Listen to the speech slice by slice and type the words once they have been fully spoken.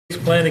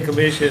Planning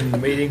Commission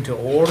meeting to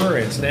order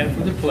and stand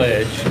for the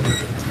pledge.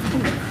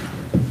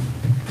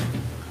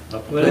 I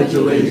pledge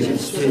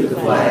allegiance to the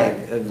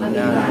flag of the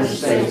United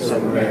States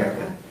of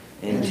America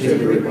and to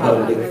the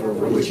republic for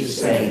which it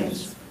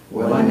stands,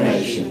 one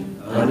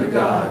nation, under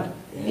God,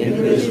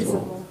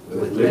 indivisible,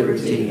 with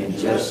liberty and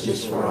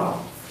justice for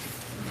all.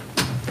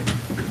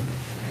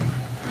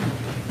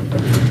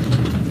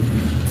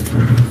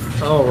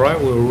 All right,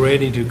 we're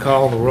ready to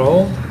call the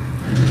roll.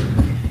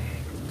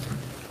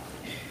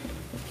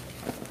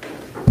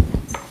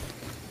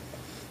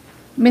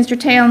 Mr.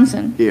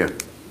 Townsend. Here.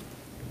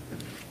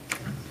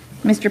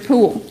 Mr.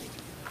 Poole.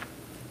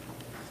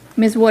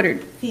 Ms.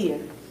 Woodard. Here.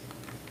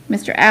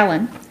 Mr.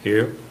 Allen.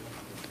 Here.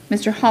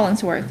 Mr.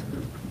 Hollingsworth.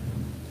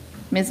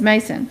 Ms.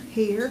 Mason.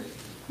 Here.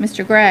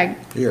 Mr. Gregg.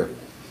 Here.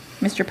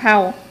 Mr.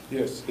 Powell.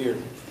 Yes, here.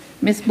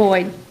 Ms.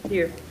 Boyd.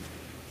 Here.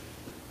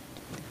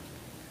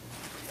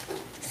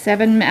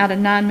 7 out of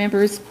 9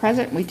 members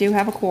present. We do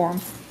have a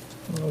quorum.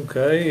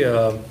 Okay,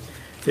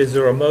 is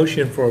there a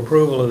motion for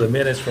approval of the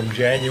minutes from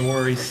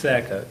January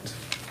 2nd?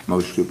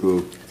 Motion to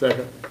approve.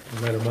 Second.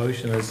 We've got a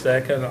motion and a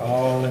second.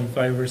 All in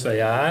favor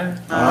say aye.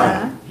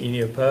 Aye.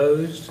 Any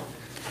opposed?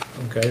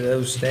 Okay,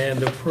 those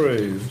stand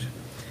approved.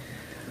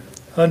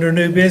 Under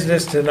new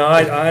business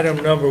tonight,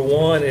 item number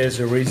 1 is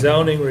a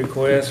rezoning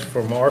request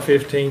from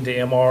R15 to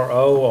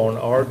MRO on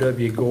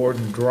R.W.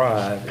 Gordon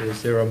Drive.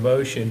 Is there a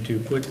motion to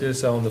put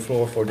this on the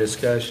floor for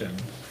discussion?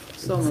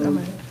 So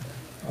moved.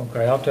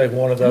 Okay, I'll take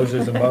one of those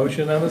as a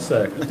motion and a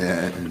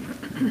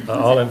second.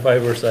 All in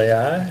favor say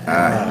aye.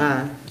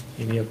 Aye.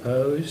 Any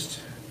opposed?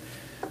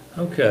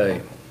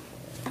 Okay,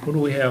 what do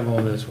we have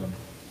on this one?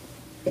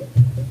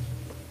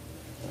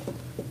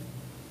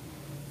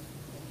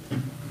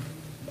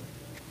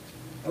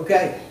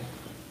 Okay.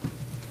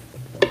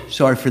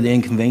 Sorry for the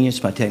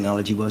inconvenience. My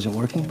technology wasn't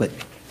working, but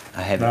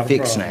I have Not it a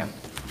fixed problem. now.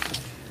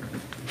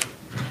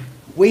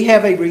 We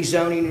have a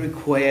rezoning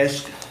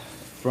request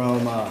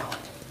from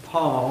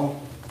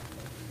Paul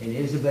and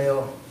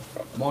Isabel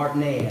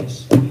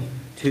Martinez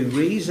to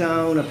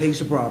rezone a piece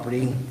of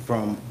property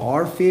from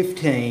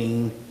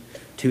R15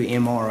 to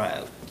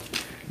MRO.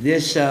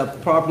 This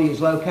property is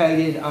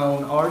located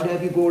on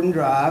R.W. Gordon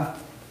Drive.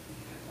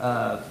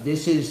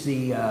 This is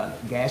the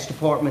gas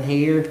department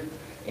here,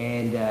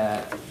 and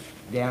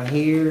down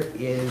here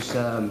is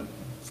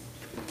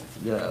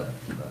the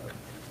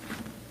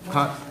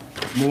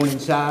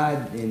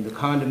Morningside and the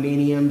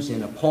condominiums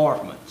and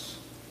apartments.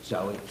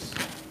 So it's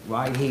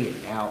right here.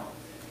 Now,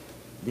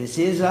 this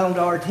is owned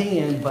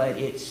R10, but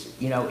it's,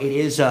 it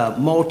is a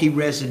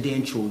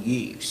multi-residential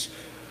use.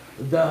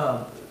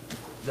 The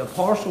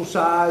parcel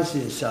size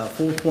is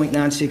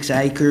 4.96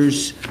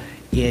 acres.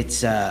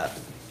 It's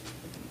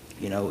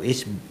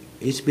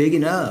it's big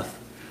enough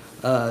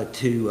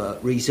to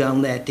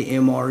rezone that to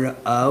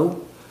MRO.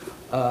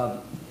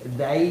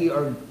 They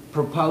are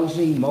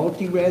proposing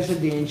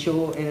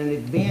multi-residential and an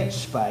event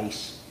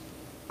space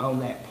on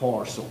that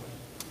parcel.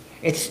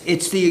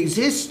 It's the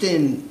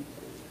existing,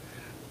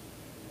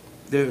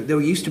 there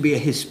used to be a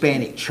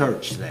Hispanic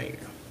church there.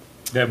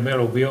 That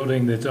metal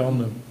building that's on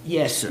the,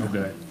 Yes, sir.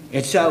 okay.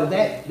 And so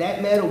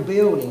that metal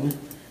building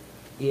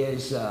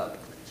is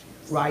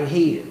right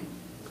here.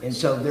 And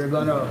so they're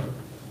gonna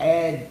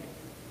add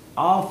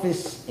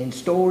office and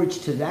storage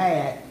to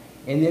that,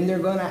 and then they're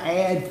gonna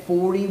add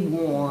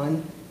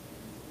 41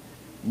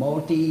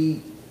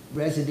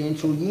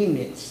 multi-residential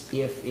units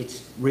if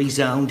it's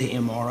rezoned to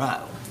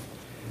MRO.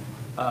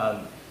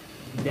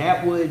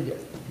 That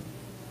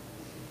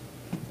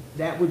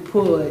would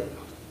put,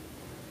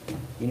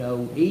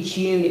 each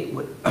unit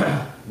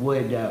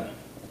would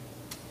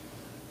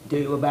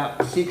do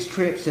about 6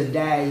 trips a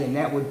day, and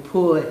that would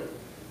put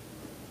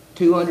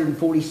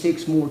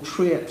 246 more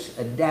trips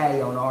a day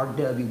on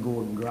R.W.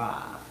 Gordon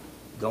Drive,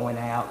 going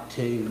out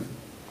to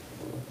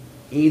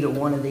either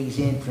one of these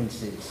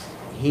entrances,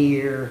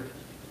 here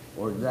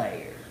or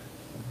there,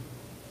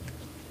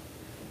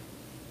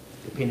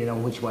 depending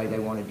on which way they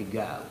wanted to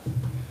go.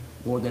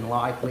 More than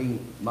likely,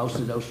 most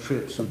of those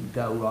trips would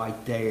go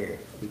right there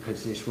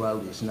because this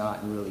road is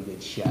not in really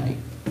good shape.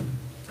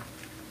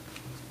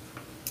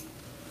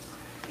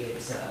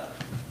 It's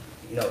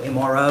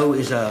MRO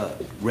is a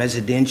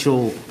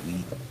residential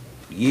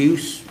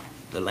use.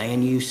 The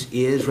land use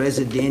is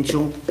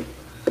residential.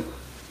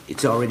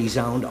 It's already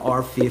zoned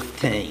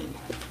R15.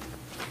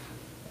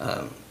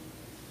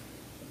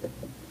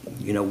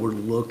 We're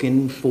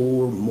looking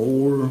for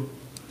more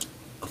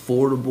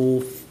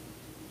affordable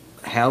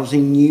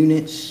housing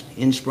units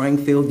in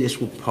Springfield. This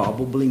will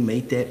probably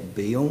meet that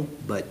bill,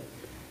 but,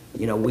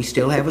 we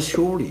still have a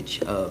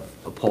shortage of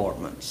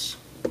apartments.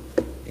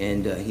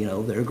 And,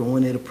 they're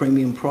going at a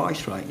premium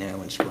price right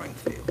now in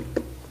Springfield.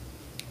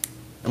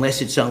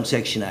 Unless it's on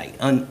Section 8,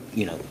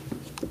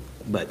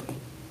 but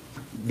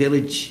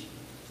Village,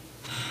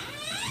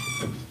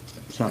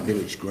 it's not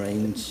Village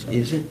Greens,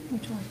 is it?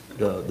 Which one?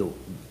 The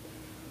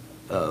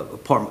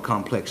apartment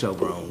complex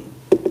over on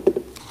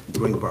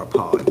Greenbrier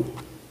Pike.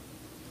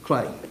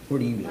 Clay, where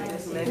do you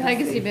live?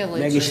 Legacy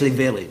Village. Legacy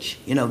Village.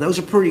 Those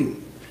are pretty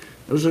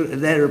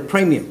that are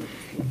premium.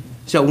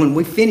 So when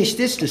we finish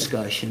this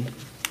discussion,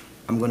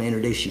 I'm going to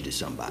introduce you to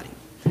somebody.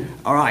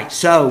 All right,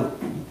 so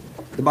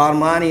the bottom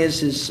line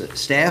is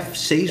staff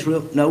sees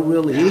no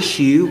real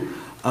issue.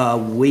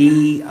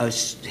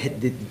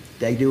 Did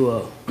they do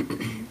a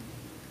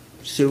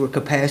sewer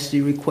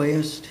capacity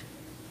request?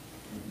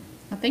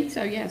 I think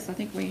so, yes. I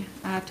think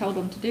I told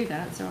them to do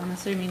that, so I'm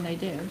assuming they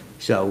did.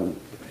 So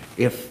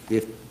if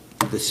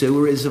the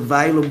sewer is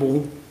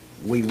available,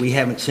 we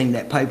haven't seen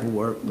that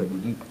paperwork, but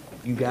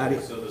you got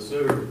it? So the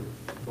sewer,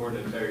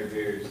 according to Terry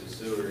Pierce, the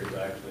sewer is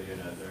actually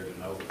there's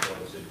an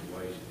overflow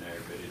situation there,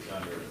 but it's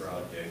under a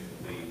project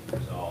to be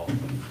resolved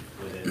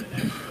within the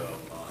next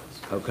 12 months.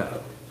 Okay.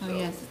 Oh,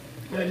 yes.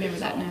 I remember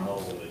that It's on now.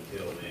 hold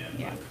until then,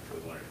 Yeah.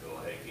 but we wanted to go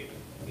ahead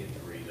and get the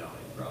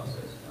rezoning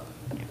process done.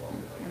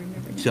 I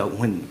remember now. So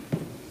when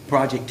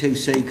Project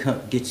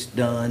 2C gets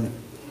done,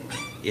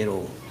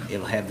 it'll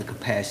have the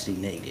capacity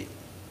needed.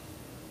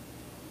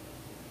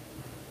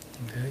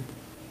 Okay.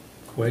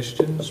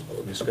 Questions,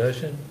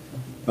 discussion?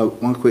 Oh,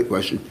 one quick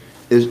question.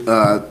 Is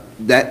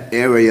that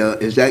area,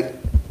 is that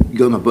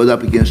going to butt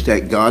up against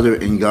that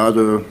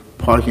Goddard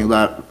parking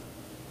lot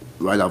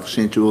right off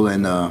Central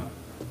and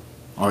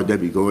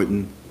R.W.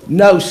 Gordon?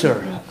 No,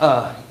 sir.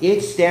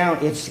 It's down,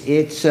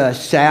 it's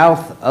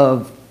south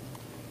of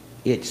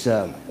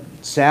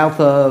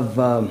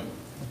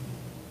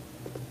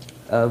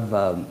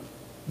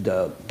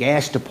the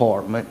gas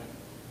department.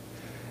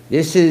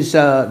 This is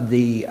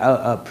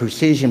the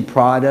Precision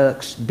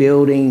Products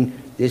building.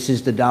 This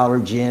is the Dollar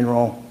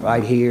General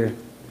right here.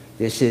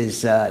 This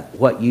is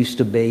what used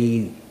to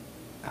be,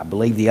 I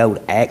believe, the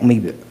old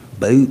Acme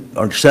Boot,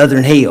 or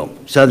Southern Hill.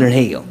 Southern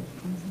Hill.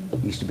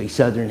 Used to be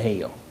Southern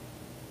Hill.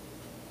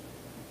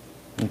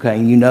 Okay,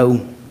 and you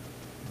know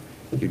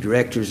your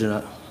director's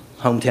a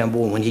hometown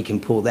boy when he can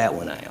pull that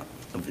one out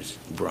of his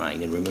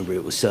brain and remember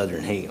it was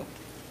Southern Hill.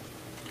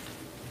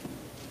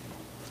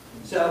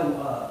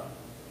 So,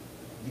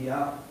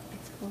 yeah,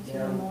 It's close in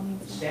the morning.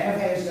 staff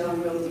has no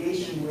real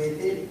issue with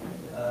it.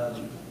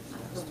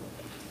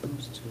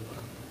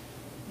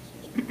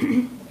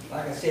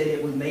 Like I said,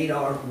 it would meet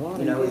our,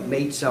 it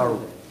meets our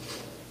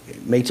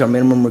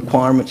minimum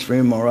requirements for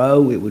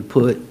MRO. It would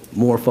put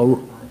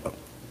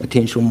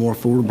potential more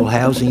affordable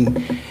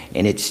housing,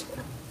 and it's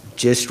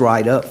just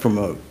right up from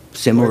a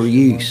similar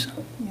use.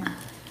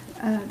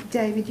 Yeah.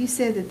 David, you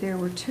said that there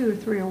were 2 or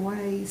 3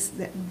 ways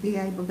that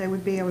they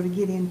would be able to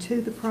get into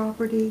the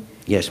property.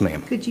 Yes,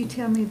 ma'am. Could you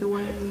tell me the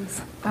ways?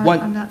 One-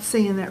 I'm not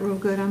seeing that real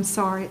good. I'm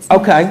sorry. It's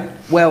Okay,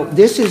 well,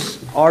 this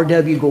is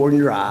R.W. Gordon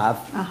Drive,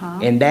 Uh-huh.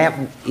 and that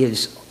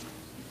is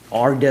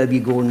R.W.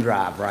 Gordon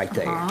Drive right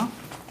there. Uh-huh.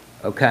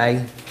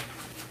 Okay?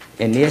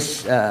 And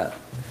this,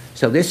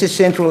 so this is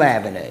Central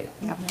Avenue.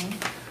 Yep.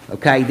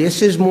 Okay,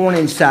 this is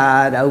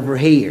Morningside over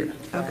here.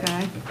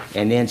 Okay.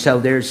 And then, so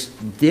there's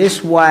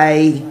this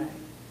way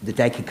that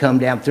they could come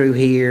down through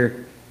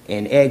here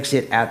and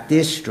exit out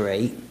this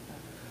street,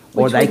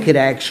 or Which they way? could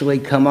actually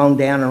come on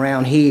down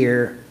around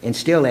here and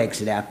still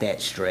exit out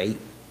that street.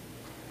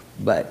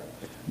 But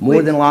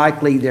more than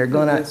likely, they're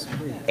gonna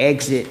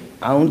exit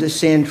onto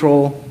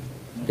Central.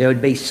 There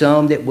would be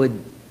some that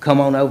would come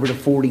on over to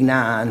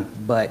 49,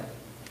 but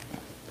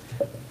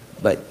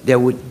there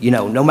would,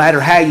 no matter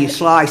how you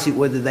slice it,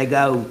 whether they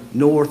go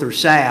north or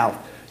south,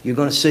 you're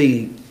gonna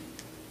see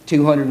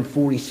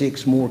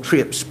 246 more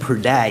trips per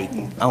day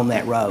Yeah. on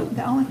that road.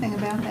 The only thing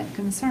about that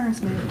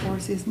concerns me, of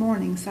course, is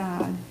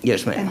Morningside.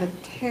 Yes, ma'am. And the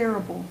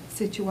terrible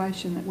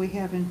situation that we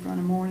have in front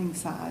of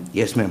Morningside.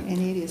 Yes, ma'am. And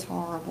it is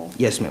horrible.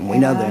 Yes, ma'am, we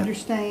know And I that.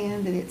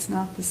 understand that it's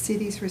not the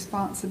city's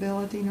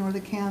responsibility nor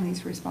the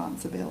county's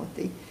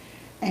responsibility,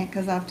 and,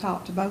 because I've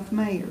talked to both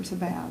mayors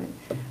about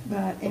it,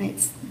 and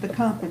it's the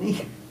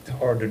company. It's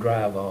hard to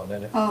drive on,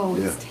 isn't it? Oh,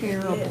 it's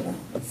terrible.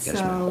 Yes, ma'am.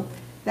 So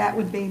that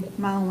would be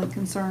my only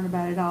concern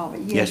about it all.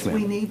 But Yes, yes, ma'am.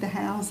 we need the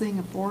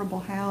housing,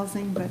 affordable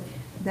housing, but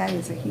that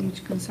is a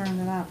huge concern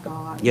that I've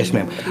got. Yes,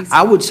 ma'am. It would be-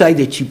 I would say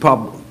that you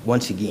probably,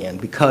 once again,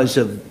 because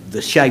of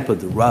the shape of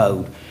the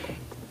road,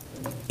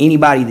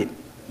 anybody that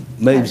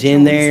moves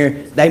in there,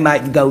 they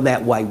might go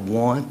that way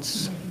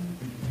once.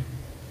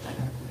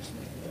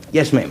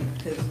 Yes, ma'am.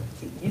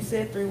 You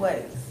said 3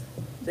 ways.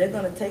 They're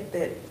gonna take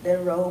that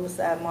road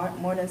beside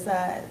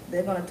Morningside,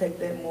 they're gonna take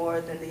that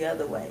more than the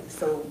other way.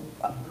 So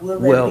will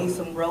Well, there be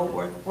some road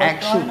work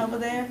actually- done over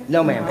there?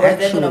 No, ma'am. Or they're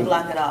Actually- gonna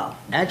block it off?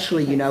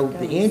 Actually,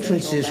 the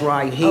entrance is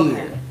right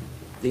here.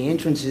 The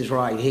entrance is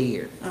right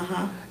here.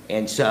 Uh-huh.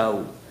 And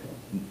so,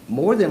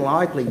 more than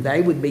likely,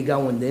 they would be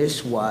going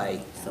this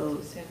way So,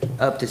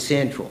 up to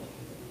Central,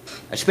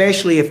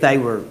 especially if they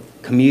were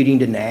commuting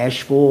to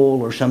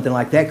Nashville or something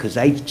like that, because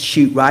they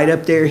shoot right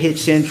up there, hit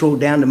Central,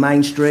 down to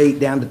Main Street,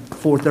 down to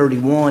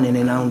 431, and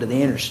then on to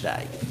the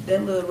interstate.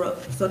 that little road,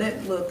 so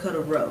that little cut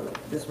of road,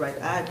 that's right,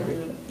 I agree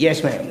with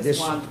Yes, ma'am. Ms. This-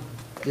 Wanda.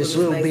 this With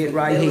little Ms. bit Mason,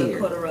 right that here.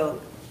 little cut of road,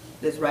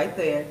 that's right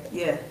there,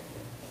 yeah.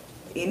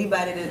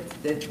 Anybody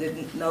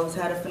that knows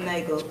how to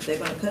finagle, they're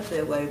gonna cut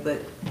their way,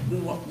 but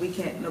we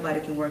can't,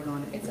 nobody can work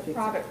on it. It's a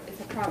private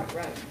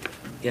road.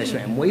 Yes,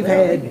 ma'am. We've Well,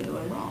 they've had, been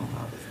doing wrong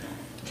all this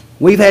time.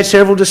 We've had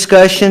several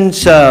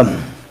discussions,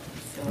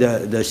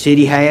 the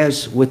city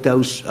has with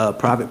those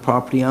private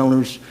property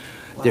owners.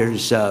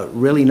 There's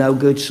really no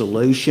good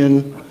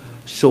solution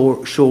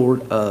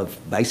short of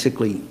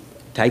basically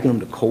taking them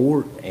to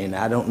court, and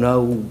I don't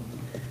know.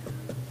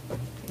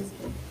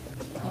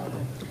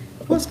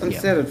 What's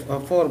considered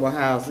affordable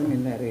housing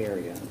in that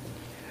area?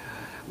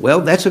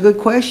 Well, that's a good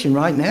question.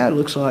 Right now, it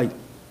looks like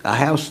a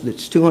house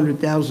that's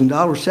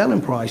 $200,000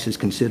 selling price is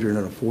considered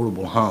an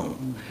affordable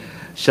home.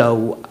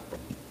 So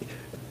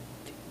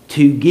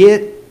to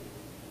get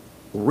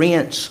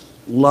rents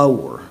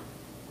lower,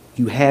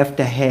 you have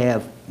to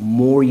have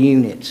more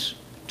units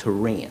to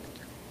rent.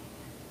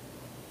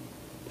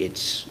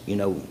 It's,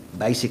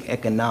 basic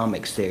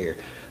economics there.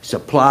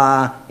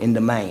 Supply and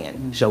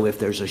demand. So if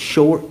there's a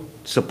short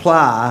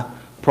supply,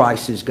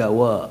 prices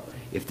go up.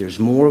 If there's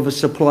more of a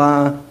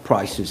supply,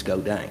 prices go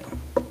down.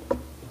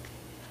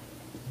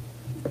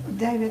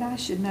 David, I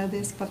should know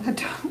this, but I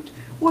don't.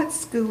 What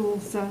school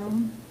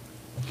zone?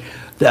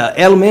 The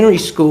elementary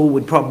school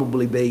would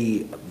probably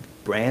be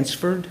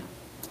Bransford.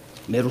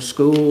 Middle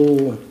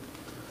school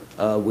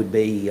would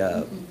be,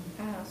 I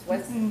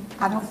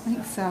don't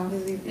think so.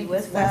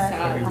 West Side.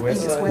 I think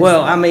it's West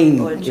well, Side. I mean,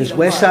 Or is Cheatham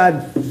West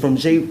Park. Side from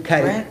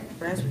ZK?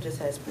 Brantford just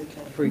has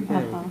pre-K.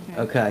 Pre-K.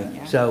 Okay,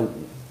 Yeah. so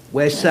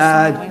West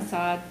Side, West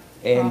Side,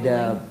 and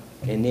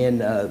then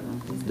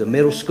the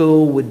middle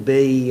school would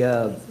be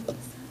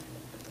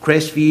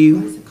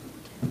Crestview.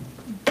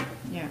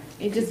 yeah.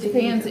 It just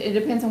depends, it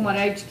depends on what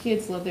age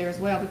kids live there as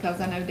well, because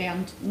I know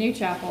down New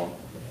Chapel,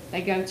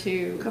 they go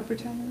to,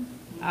 Cupertine?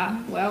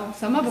 well,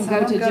 some of them Some go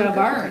of to them go to Joe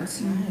Cooper.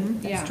 Burns.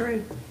 Mhm, Yeah. that's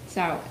true.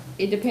 So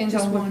it depends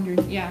Just on what,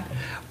 wondered. yeah.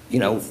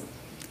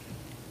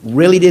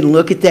 Really didn't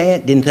look at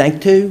that, didn't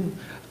think to.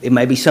 It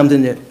may be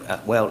something that,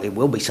 well, it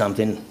will be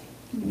something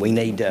we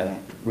need to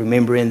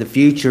remember in the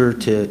future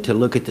to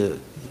look at the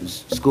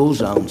school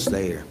zones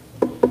there.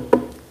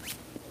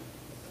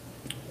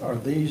 Are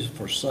these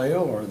for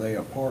sale or are they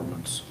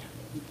apartments?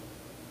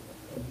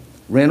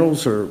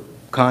 Rentals or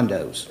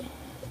condos?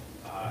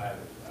 I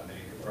mean,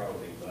 it could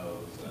probably be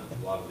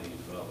both. A lot of these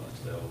developments,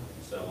 they'll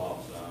sell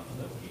off some,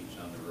 they'll keep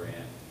some to rent,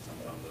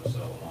 sometimes they'll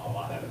sell them all.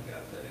 I haven't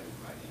got that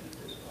information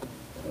at this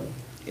point.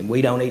 And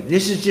we don't need,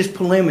 this is just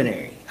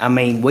preliminary. I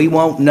mean, we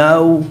won't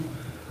know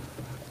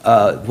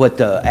what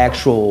the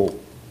actual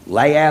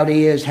layout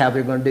is, how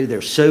they're gonna do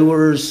their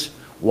sewers,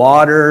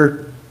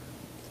 water,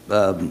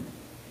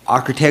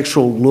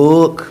 architectural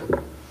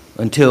look,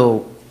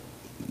 until,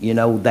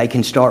 they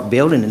can start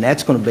building, and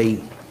that's gonna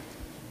be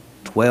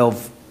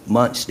 12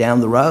 months down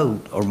the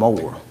road or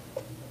more.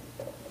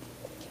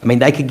 I mean,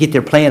 they could get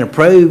their plan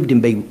approved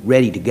and be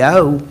ready to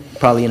go,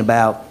 probably in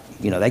about,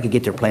 they could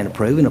get their plan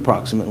approved in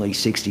approximately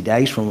 60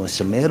 days from a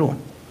submittal.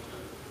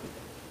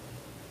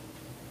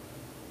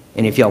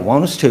 And if y'all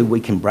want us to,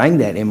 we can bring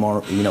that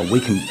MR,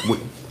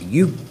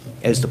 you,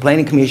 as the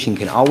planning commission,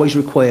 can always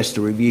request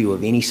a review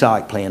of any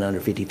site plan under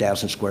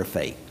 50,000 square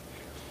feet.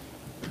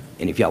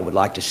 And if y'all would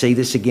like to see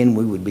this again,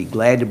 we would be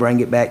glad to bring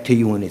it back to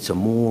you when it's a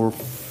more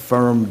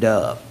firmed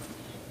up.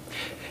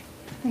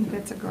 I think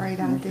that's a great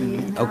idea,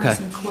 and there Okay. are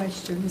some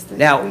questions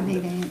Now, that we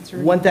need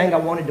answered. one thing I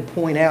wanted to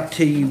point out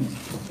to you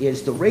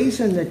is the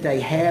reason that they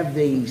have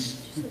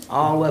these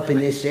all up in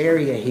this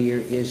area here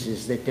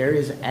is that there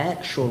is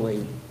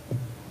actually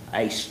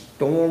a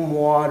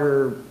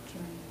stormwater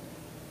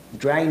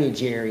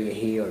drainage area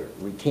here,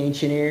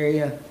 retention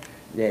area,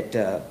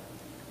 that,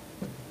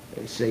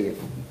 let's see if,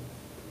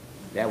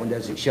 that one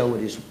doesn't show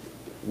it as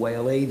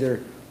well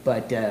either,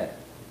 but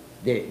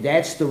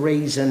that's the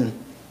reason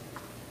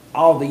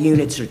all the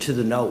units are to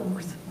the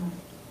north.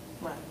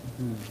 Right.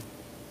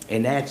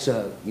 And that's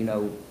a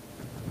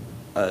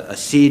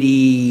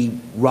city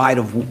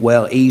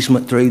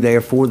easement through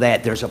there for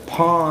that. There's a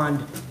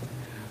pond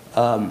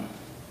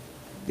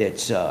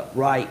that's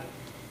right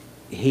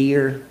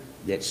here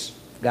that's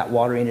got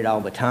water in it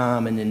all the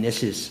time, and then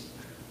this is,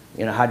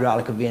 in a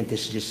hydraulic event,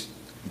 this is just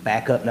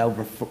back up and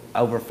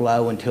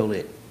overflow until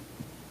it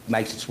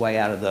makes its way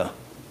out of the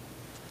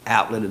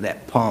outlet of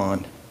that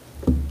pond.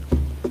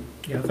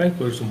 Yeah, I think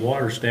there's some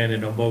water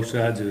standing on both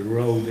sides of the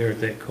road there at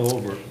that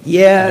culvert.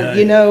 Yeah,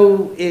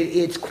 today.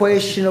 it's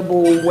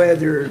questionable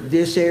whether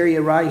this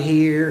area right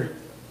here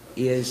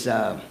is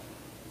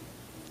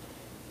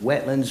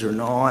wetlands or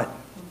not.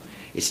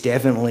 It's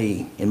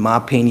definitely, in my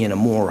opinion, a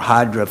more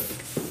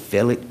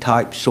hydrophilic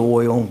type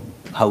soil,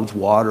 holds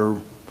water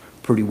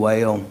pretty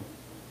well.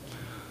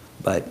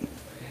 But,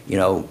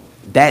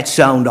 that's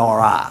zoned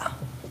RI.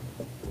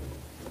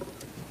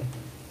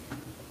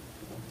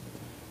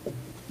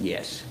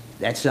 Yes,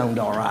 that's zoned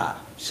RI.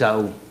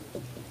 So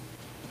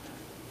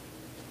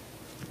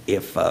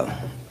if, at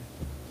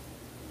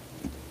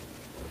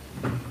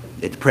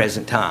the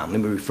present time, let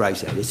me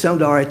rephrase that, it's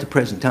zoned RI at the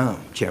present time,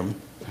 Chairman.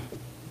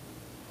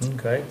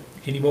 Okay,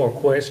 any more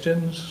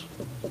questions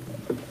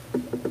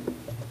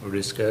or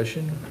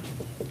discussion?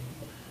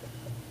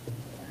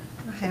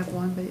 I have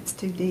one, but it's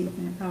too deep,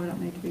 and it probably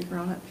don't need to be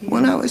brought up here.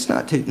 Well, no, it's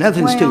not too,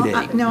 nothing's too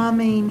Well, deep. no, I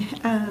mean,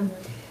 I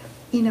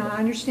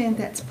understand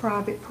that's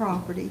private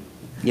property,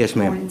 Yes,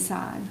 ma'am. Going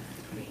inside.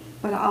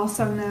 But I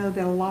also know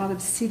that a lot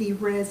of city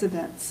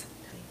residents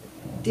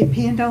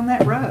depend on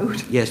that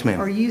road. Yes, ma'am.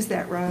 Or use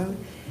that road.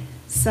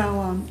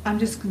 So, I'm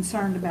just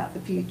concerned about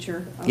the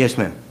future. of- Yes,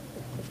 ma'am.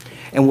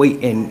 And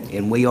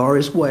we are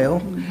as well.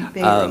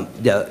 Very.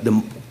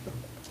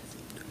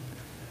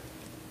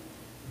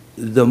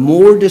 The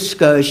more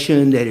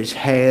discussion that is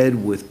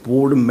had with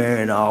Board of Mayor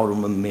and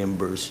Alderman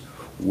members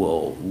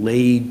will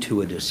lead to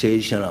a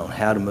decision on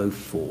how to move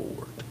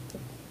forward.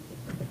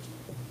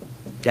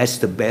 That's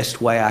the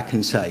best way I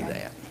can say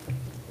that.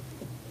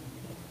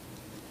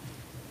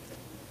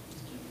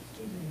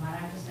 Excuse me, might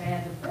I just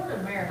add, the Board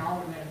of Mayor and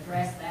Alderman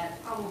addressed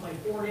that probably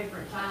 4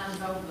 different times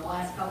over the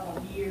last couple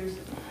of years.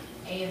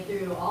 And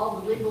through all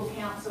the legal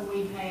counsel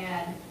we've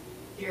had,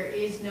 there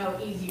is no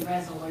easy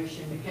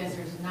resolution because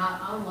there's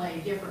not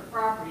only different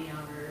property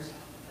owners,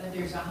 but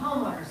there's a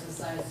homeowners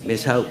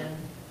Ms. Hope. association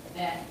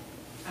that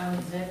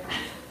owns it.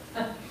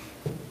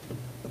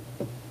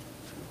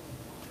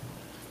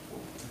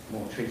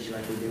 More treat you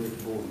like we do with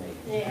the board meeting.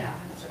 Yeah,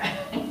 that's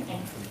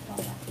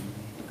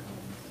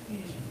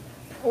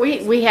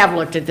right. We have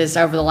looked at this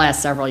over the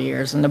last several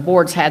years, and the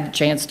board's had the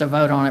chance to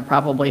vote on it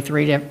probably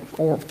 3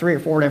 or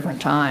 4 different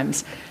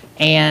times.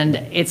 And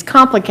it's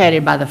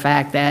complicated by the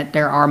fact that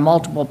there are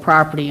multiple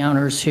property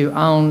owners who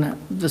own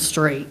the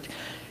street,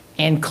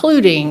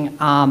 including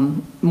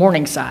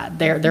Morningside.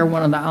 They're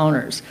one of the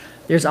owners.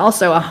 There's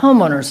also a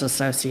homeowners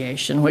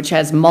association, which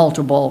has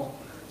multiple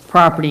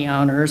property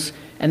owners.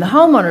 And the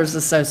homeowners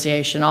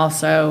association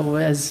also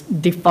is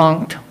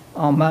defunct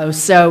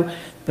almost. So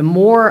the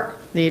more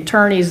the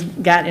attorneys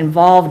got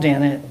involved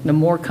in it, the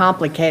more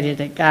complicated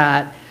it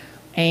got.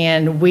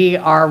 And we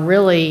are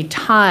really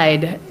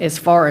tied as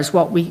far as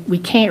what we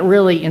can't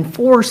really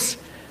enforce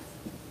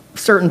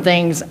certain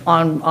things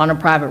on a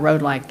private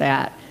road like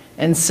that.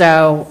 And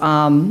so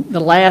the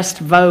last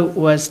vote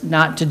was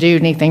not to do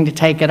anything to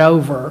take it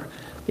over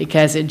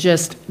because there's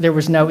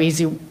just no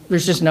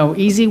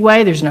easy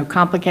way, there's no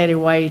complicated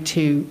way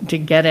to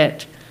get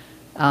it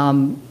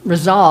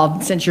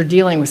resolved since you're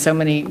dealing with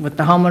with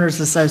the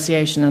homeowners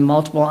association and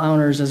multiple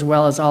owners as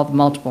well as all the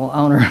multiple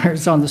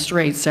owners on the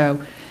street.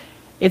 So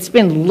it's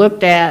been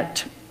looked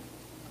at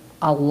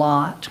a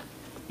lot,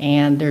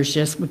 and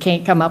we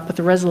can't come up with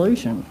a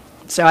resolution.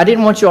 So I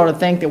didn't want you all to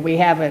think that we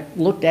haven't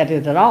looked at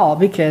it at all,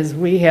 because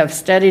we have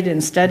studied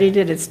and studied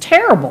it. It's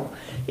terrible,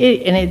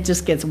 and it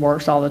just gets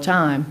worse all the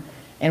time.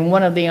 And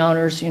one of the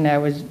owners,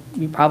 as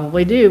you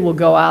probably do, will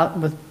go out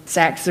with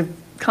sacks of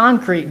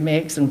concrete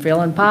mix and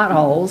fill in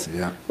potholes,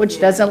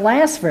 which doesn't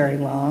last very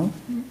long.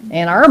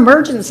 And our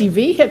emergency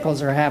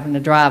vehicles are having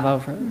to drive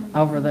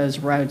over those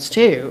roads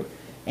too.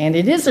 And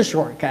it is a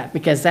shortcut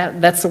because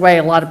that's the way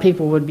a lot of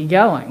people would be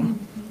going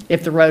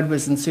if the road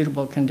was in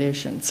suitable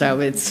condition.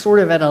 So it's sort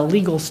of at a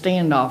legal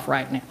standoff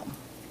right now.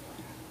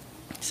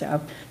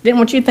 So didn't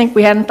want you to think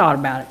we hadn't thought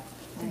about it.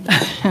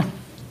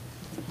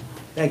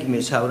 Thank you,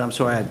 Ms. Holt. I'm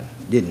sorry I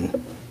didn't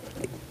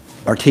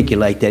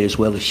articulate that as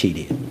well as she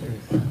did.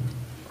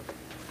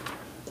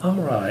 All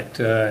right,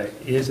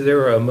 is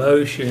there a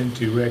motion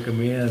to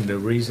recommend the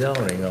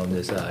rezoning on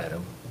this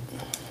item?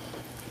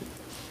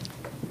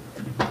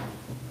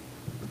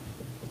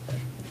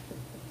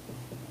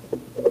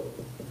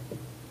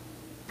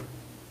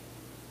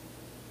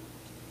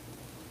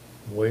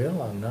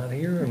 Well, I'm not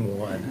hearing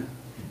one.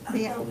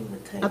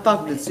 I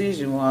thought the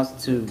decision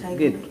was to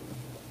get,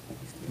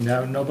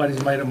 No,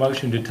 nobody's made a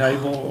motion to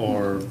table,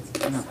 or,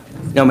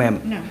 No,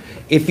 ma'am. No.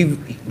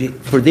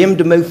 For them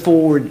to move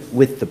forward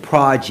with the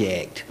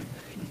project,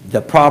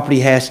 the property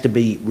has to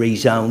be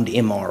rezoned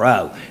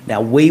MRO.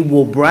 Now, we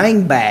will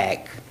bring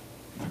back,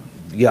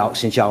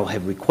 since y'all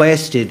have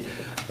requested,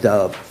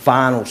 the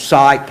final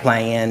site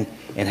plan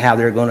and how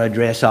they're going to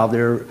address all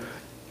their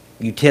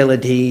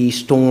utility,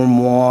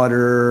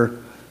 stormwater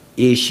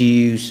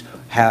issues,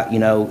 how,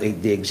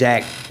 the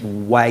exact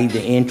way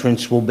the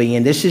entrance will be.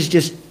 And this is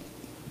just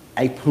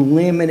a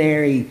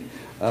preliminary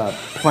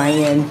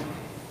plan.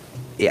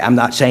 I'm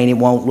not saying it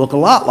won't look a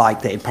lot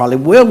like that. It probably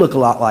will look a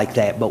lot like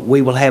that, but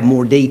we will have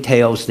more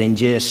details than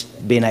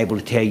just being able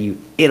to tell you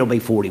it'll be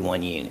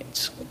 41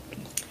 units.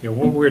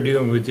 what we're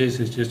doing with this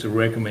is just a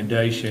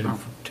recommendation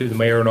to the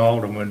mayor and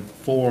alderman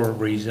for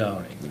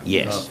rezoning.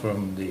 Yes.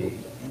 From the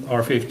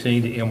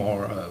R15 to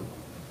MRO.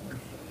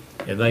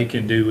 And they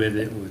can do with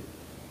it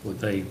what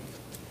they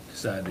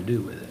decide to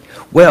do with it.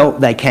 Well,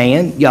 they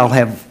can. Y'all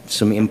have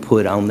some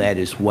input on that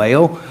as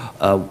well.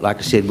 Like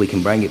I said, we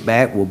can bring it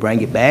back. We'll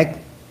bring it back.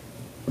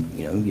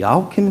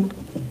 Y'all can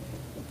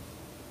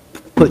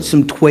put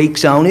some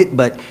tweaks on it,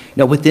 but,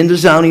 within the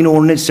zoning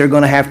ordinance, they're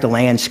going to have to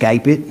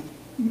landscape it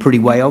pretty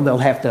well. They'll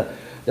have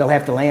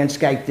to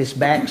landscape this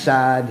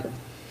backside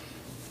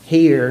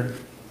here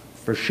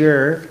for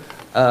sure.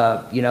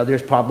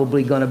 There's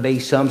probably going to be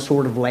some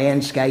sort of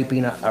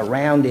landscaping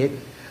around it.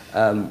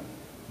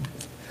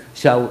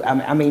 So,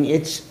 I mean,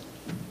 it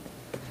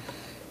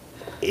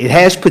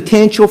has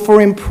potential for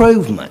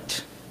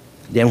improvement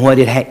than what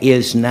it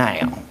is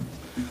now.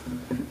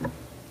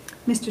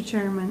 Mr.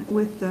 Chairman,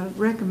 with the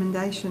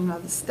recommendation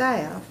of the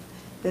staff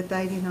that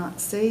they do not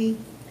see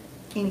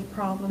any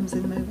problems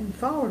in moving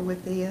forward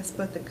with this,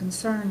 but the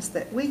concerns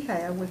that we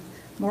have with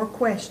more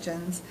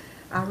questions,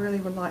 I really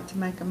would like to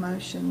make a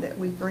motion that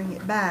we bring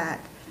it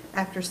back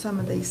after some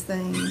of these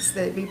things,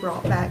 that it be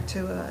brought back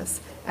to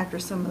us after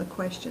some of the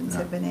questions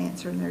have been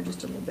answered and they're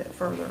just a little bit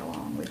further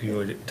along with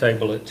You it. would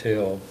table it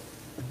till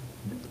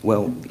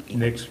Well,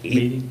 next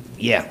meeting?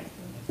 yeah,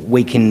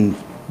 we can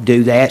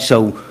do that.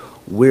 So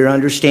we're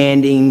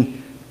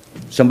understanding,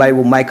 somebody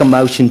will make a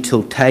motion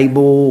to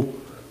table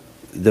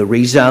the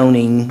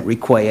rezoning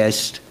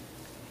request,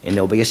 and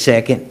there'll be a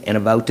second and a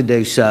vote to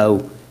do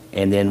so,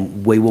 and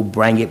then we will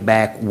bring it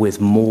back with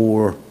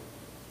more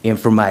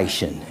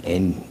information.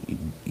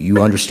 And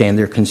you understand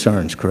their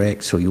concerns,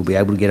 correct? So you'll be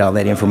able to get all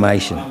that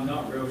information. I'm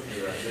not real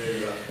sure I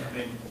do. I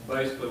mean,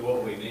 basically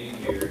what we need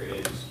here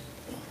is,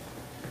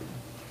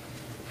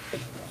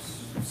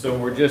 so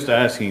we're just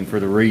asking for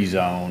the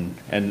rezone,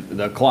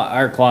 and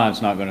our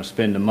client's not gonna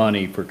spend the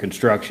money for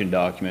construction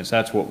documents.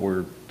 That's what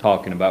we're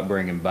talking about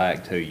bringing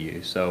back to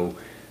you. So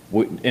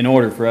in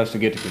order for us to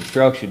get to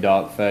construction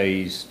doc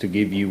phase, to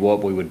give you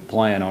what we would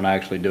plan on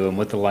actually doing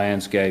with the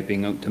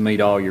landscaping, to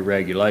meet all your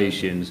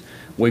regulations,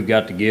 we've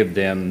got to give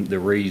them the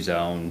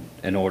rezone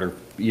in order,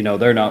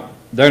 they're not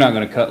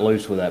gonna cut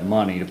loose with that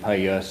money to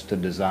pay us to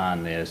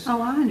design this Oh,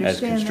 I as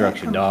understand that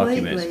construction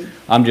documents. completely.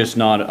 I'm just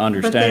not But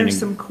understanding. there's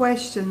some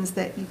questions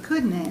that you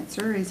couldn't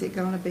answer. Is it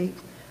gonna be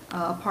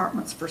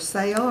apartments for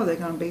sale? Are they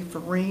gonna be for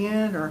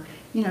rent? Or,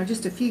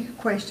 just a few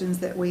questions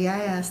that we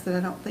asked that I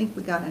don't think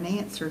we got an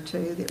answer to,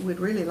 that we'd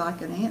really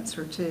like an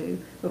answer to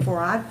before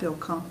I'd feel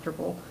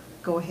comfortable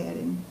go ahead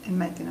and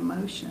making a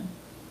motion.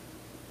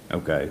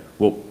 Okay,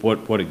 well,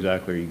 what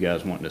exactly are you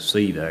guys wanting to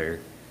see there?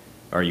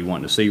 Are you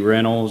wanting to see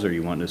rentals, or are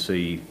you wanting to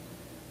see?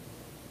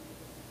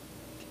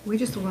 We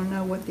just wanna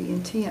know what the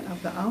intent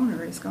of the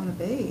owner is gonna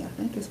be, I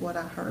think is what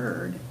I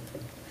heard.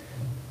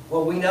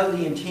 Well, we know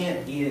the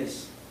intent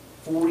is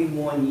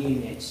 41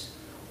 units.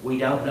 We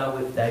don't know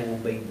if they will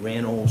be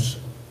rentals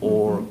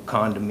or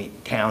condominium,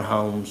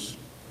 townhomes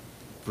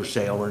for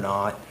sale or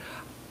not.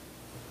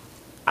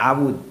 I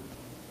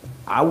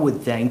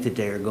would think that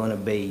they're gonna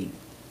be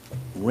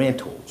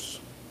rentals.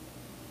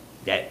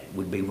 That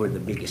would be where the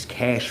biggest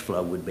cash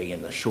flow would be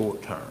in the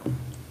short term.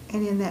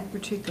 And in that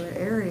particular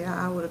area,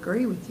 I would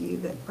agree with you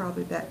that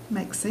probably that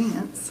makes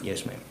sense.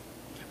 Yes, ma'am.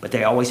 But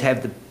they always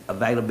have the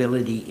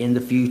availability in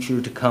the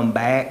future to come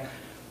back,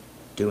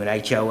 do an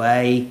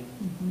HOA,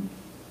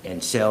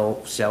 and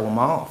sell them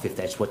off if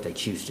that's what they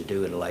choose to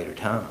do at a later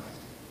time.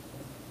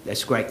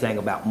 That's the great thing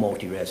about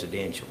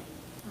multi-residential.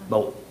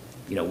 But,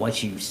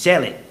 once you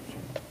sell it,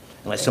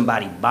 unless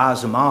somebody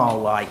buys them all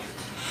like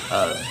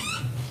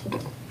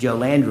Joe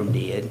Landrum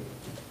did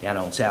down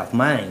on South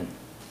Main,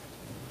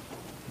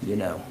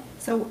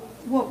 So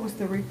what was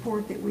the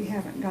report that we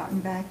haven't gotten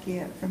back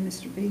yet from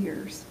Mr.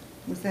 Beers?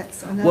 Was that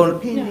another Well-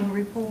 pending No.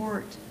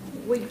 report?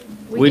 We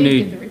We did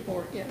need- get the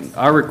report, yes.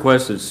 I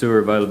requested sewer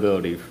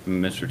availability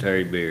from Mr.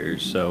 Terry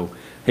Beers, so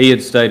he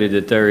had stated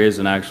that there is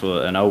an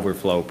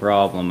overflow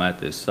problem at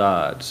this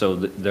site. So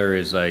there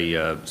is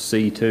a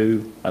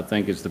C2, I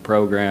think is the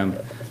program,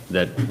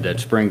 that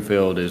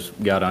Springfield has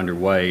got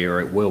underway, or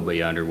it will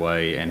be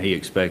underway, and he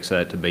expects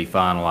that to be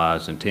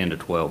finalized in 10 to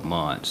 12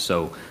 months.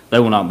 So they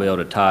will not be able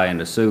to tie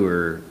into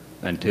sewer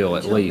until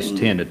at least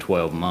 10 to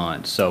 12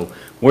 months. So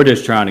we're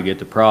just trying to get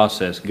the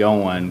process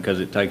going, because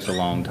it takes a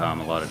long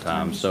time a lot of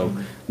times. So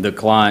the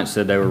client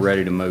said they were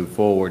ready to move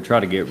forward,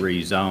 try to get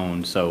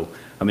rezoned. So,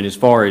 I mean, as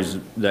far as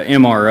the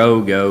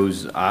MRO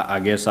goes, I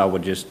guess I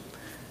would just,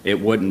 I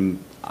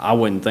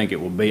wouldn't think it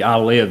would be, I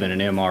live in an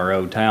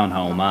MRO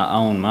townhome, I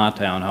own my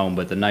townhome,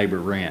 but the neighbor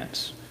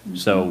rents.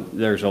 So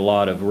there's a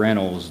lot of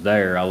rentals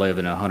there. I live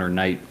in a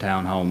 108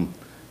 townhome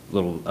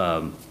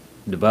little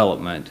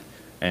development,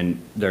 and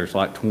there's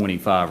like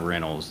 25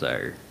 rentals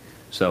there.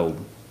 So,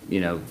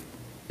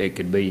 it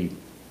could be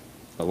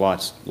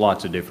lots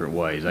of different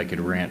ways. They could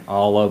rent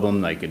all of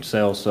them, they could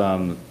sell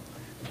some.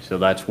 So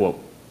that's what,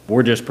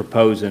 we're just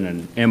proposing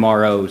an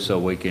MRO so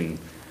we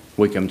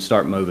can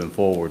start moving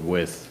forward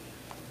with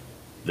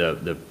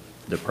the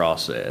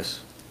process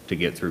to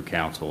get through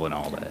council and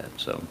all that,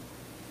 so,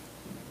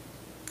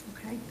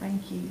 Okay,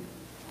 thank you.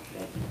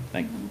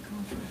 thank you.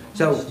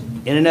 So,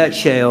 in a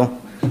nutshell,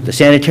 the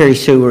sanitary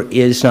sewer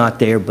is not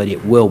there, but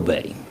it will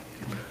be.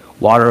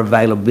 Water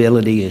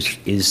availability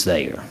is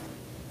there.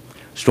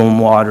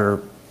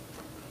 Stormwater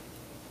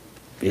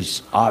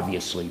is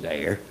obviously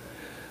there.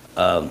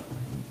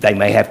 They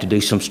may have to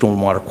do some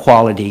stormwater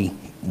quality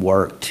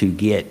work to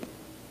get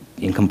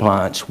in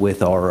compliance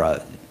with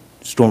our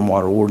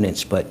stormwater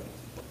ordinance, but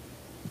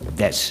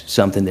that's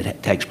something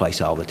that takes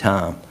place all the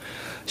time.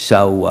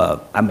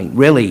 So, I mean,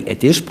 really, at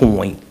this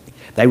point,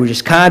 they were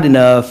just kind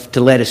enough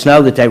to let us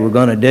know that they were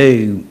going to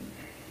do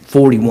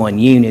 41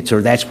 units,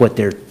 or that's what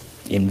they're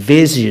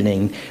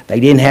envisioning. They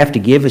didn't have to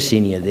give us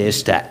any of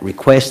this to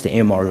request the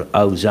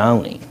MRO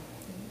zoning.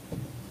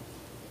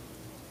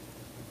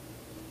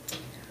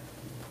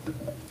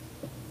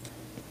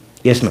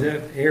 Yes, Is ma'am.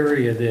 that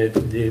area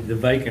the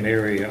vacant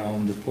area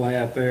on the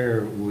plat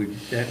there, would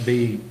that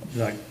be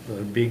like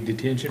a big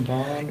detention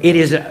pond? It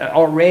is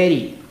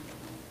already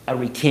a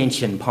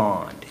retention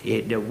pond.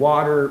 The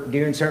water,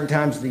 during certain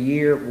times of the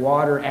year,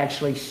 water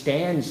actually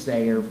stands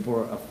there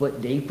for a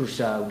foot deep or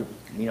so.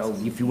 You know,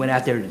 if you went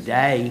out there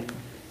today,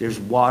 there's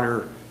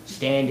water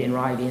standing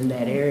right in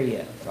that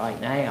area right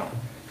now.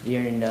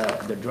 During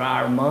the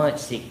drier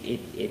months,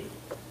 it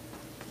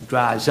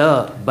dries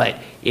up, but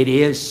it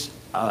is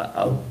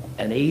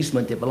an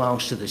easement that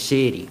belongs to the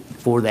city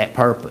for that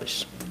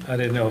purpose. I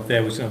didn't know if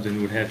that was something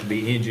that would have to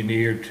be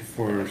engineered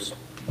for,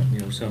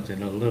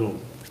 something a little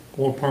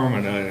more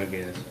permanent, I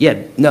guess.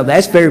 Yeah, no,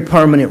 that's very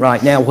permanent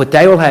right now. What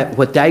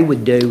they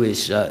would do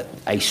is a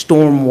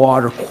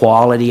stormwater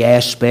quality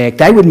aspect.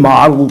 They would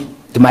model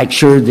to make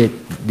sure that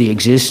the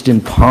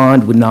existing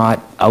pond would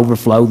not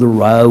overflow the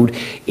road.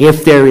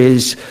 If there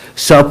is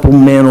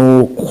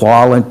supplemental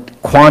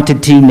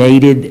quantity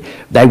needed,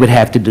 they would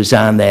have to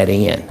design that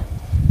in.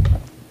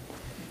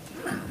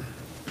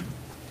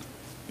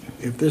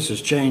 If this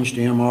has changed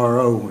to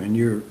MRO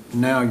and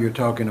now you're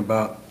talking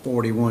about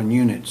 41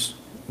 units,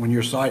 when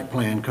your site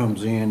plan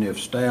comes in, if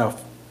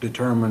staff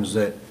determines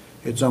that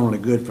it's only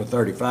good for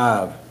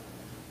 35,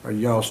 are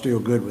y'all still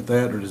good with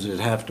that, or does it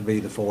have to be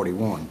the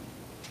 41?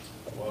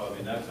 Well, I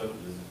mean, that's up to,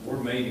 we're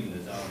meeting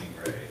the zoning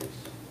regs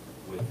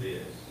with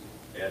this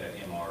at an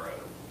MRO.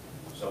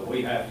 So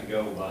we have to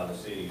go by the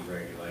city's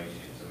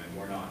regulations. I mean,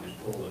 we're not just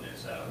pulling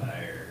this out of the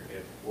air.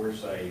 If we're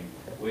saying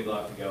we'd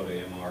like to go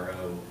to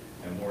MRO,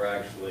 and we're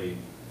actually,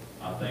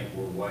 I think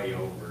we're way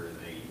over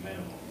the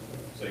minimum.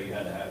 So you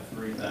had to have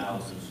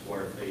 3,000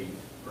 square feet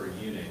per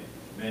unit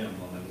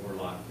minimum, and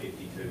we're like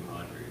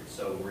 5,200.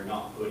 So we're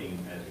not putting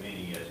as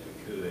many as we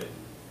could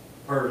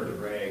per the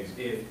regs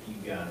if you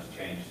guys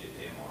changed it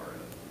to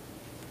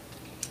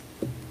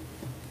MRO.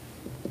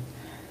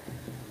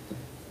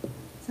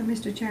 So,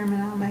 Mr.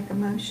 Chairman, I'll make a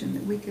motion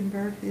that we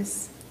convert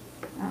this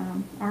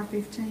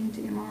R15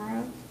 to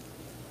MRO.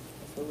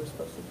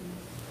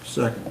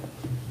 Second.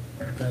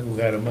 Okay, we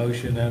got a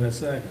motion and a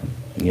second.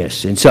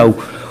 Yes, and so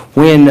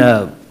when,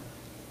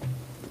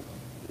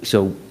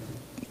 so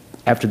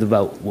after the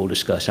vote, we'll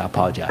discuss. I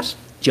apologize.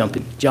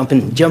 Jumping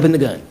the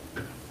gun.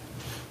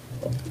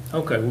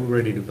 Okay, we're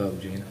ready to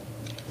vote, Gina.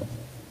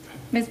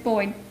 Ms.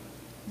 Boyd,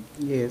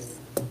 Yes.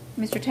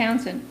 Mr.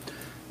 Townsend,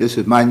 This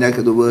is my neck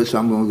of the woods, so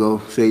I'm gonna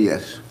go say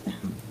yes.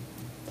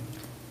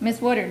 Ms.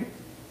 Woodard,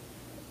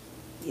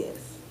 Yes.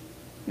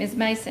 Ms.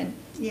 Mason,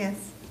 Yes.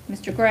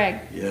 Mr. Gregg,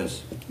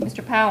 Yes.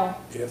 Mr. Powell,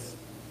 Yes.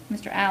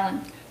 Mr.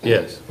 Allen.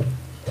 Yes.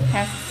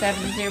 Passes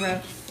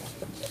 7-0.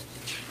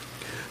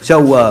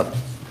 So,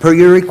 per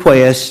your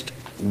request,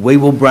 we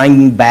will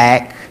bring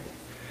back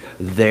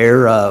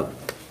their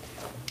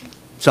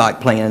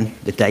site plan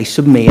that they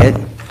submit.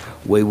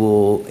 We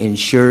will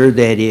ensure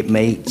that it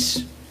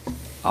meets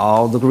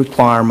all the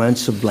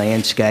requirements of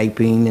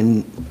landscaping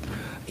and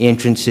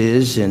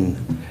entrances and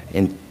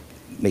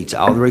meets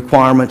all the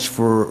requirements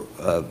for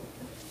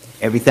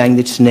everything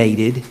that's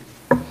needed.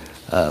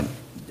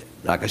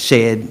 Like I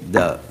said,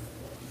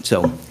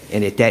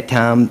 and at that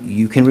time,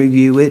 you can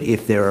review it.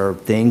 If there are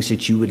things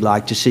that you would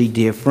like to see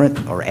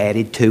different or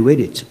added to it,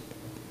 it's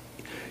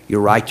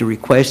your right to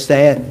request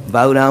that,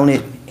 vote on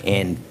it,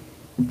 and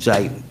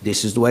say,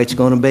 this is the way it's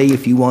going to be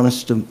if you want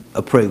us to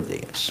approve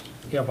this.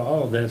 Yeah, if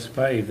all of that's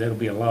paved, there'll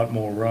be a lot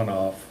more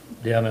runoff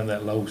down in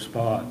that low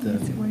spot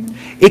than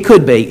It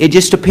could be. It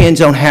just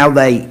depends on how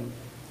they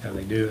how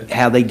they do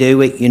it.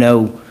 do it. You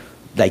know,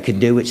 they could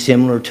do it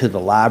similar to the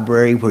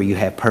library where you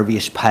have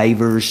pervious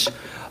pavers.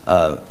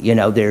 You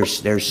know,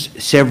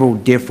 there's several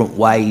different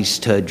ways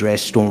to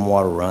address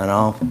stormwater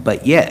runoff.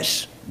 But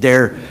yes,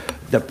 the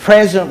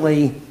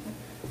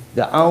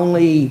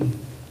only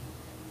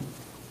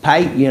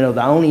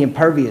the only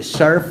impervious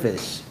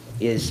surface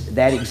is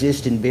that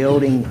existing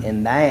building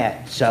and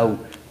that. So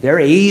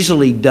they're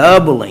easily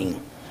doubling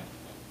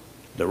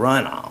the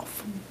runoff.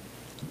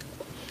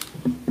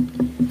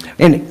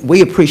 And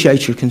we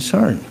appreciate your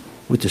concern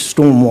with the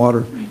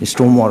stormwater and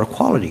stormwater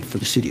quality for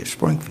the city of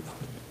Springfield.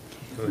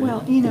 Well,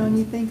 and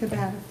you think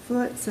about a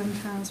foot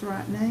sometimes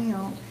right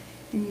now,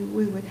 and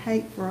we would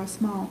hate for a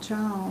small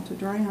child to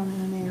drown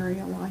in an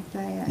area like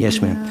that.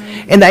 Yes, ma'am.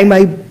 And they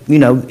may,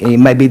 it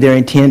may be their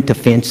intent to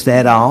fence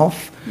that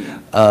off.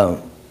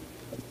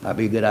 Might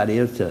be a good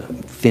idea to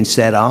fence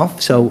that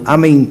off. So, I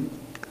mean,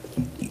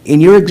 and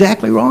you're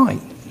exactly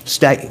right.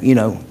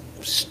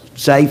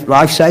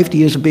 Life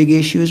safety is a big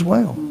issue as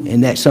well.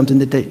 And that's something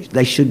that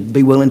they should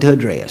be willing to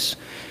address.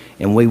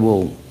 And we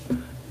will,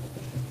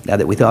 now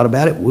that we thought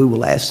about it, we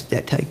will ask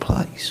that take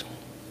place.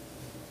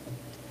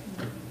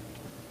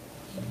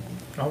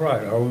 All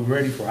right, are we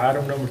ready for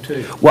item number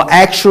 2? Well,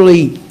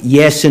 actually,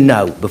 yes and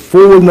no.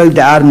 Before we move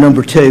to item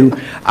number 2,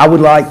 I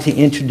would like to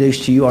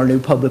introduce to you our new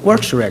Public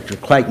Works Director,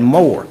 Clayton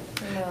Moore.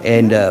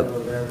 And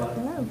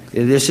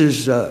this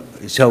is,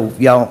 so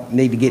y'all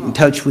need to get in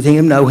touch with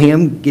him, know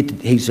him.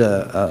 He's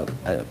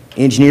an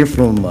engineer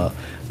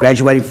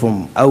graduated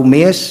from Ole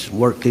Miss,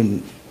 worked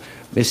in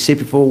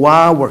Mississippi for a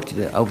while, worked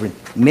over in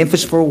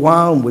Memphis for a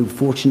while, and we were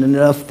fortunate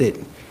enough that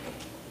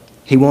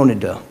he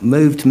wanted to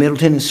move to Middle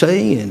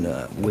Tennessee, and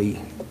we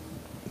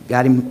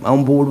got him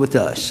on board with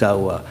us.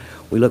 So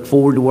we look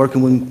forward to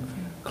working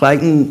with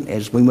Clayton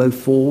as we move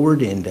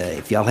forward, and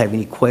if y'all have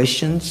any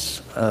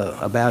questions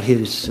about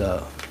his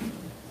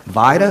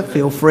VITA,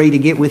 feel free to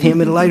get with him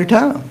at a later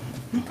time.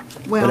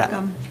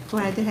 Welcome,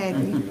 glad to have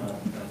you.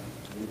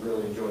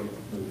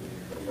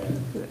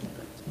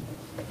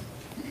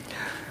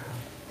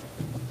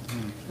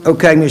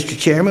 Okay, Mr.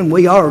 Chairman,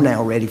 we are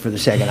now ready for the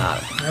second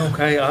item.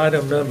 Okay,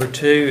 item number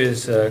 2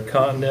 is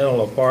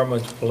Continental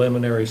Apartments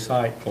preliminary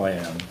site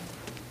plan.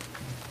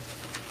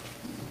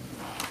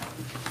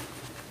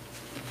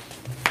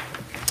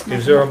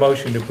 Is there a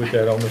motion to put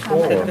that on the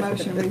I'll make floor? a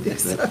motion we do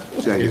so.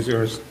 Is Second.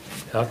 there,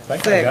 I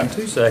think I got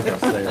 2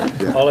 seconds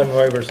there. All in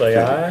favor say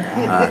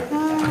aye.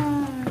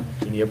 Aye.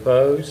 Any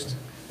opposed?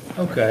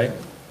 Okay,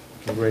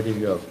 we're ready to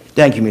go.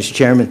 Thank you, Mr.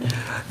 Chairman.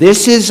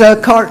 This is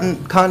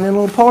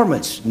Continental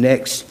Apartments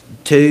next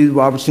to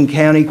Robertson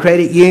County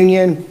Credit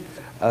Union.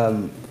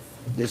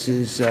 This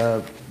is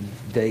the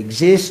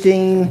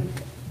existing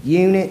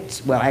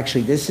units. Well,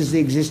 actually, this is the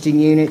existing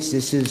units.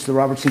 This is the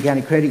Robertson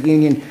County Credit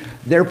Union.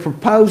 Their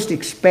proposed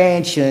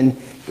expansion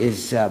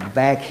is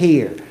back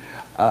here.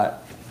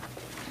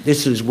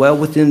 This is well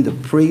within the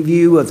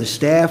preview of the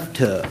staff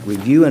to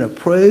review and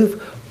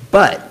approve,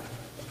 but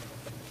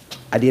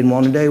I didn't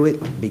want to do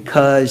it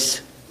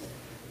because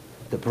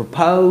the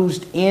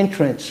proposed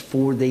entrance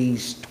for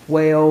these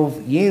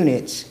 12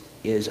 units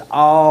is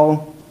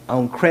all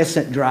on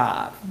Crescent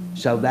Drive.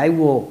 So they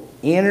will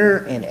enter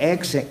and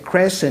exit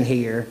Crescent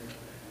here.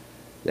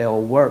 They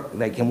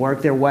can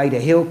work their way to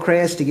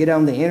Hillcrest to get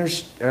on the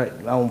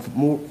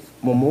on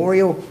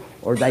Memorial,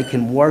 or they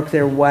can work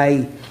their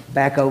way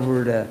back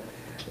over to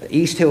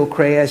East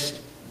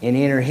Hillcrest and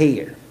enter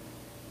here.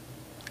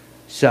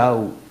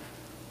 So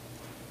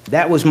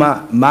that was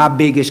my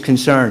biggest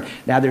concern.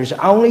 Now, there's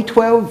only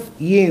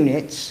 12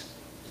 units.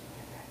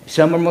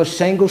 Some of them are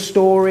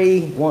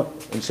single-story,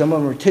 and some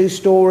of them are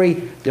two-story.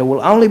 There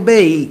will only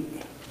be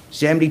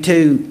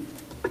 72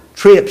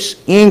 trips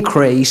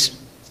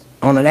increase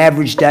on an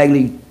average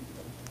daily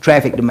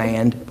traffic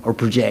demand or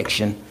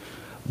projection.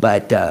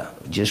 But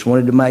just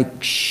wanted to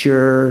make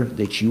sure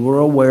that you were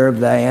aware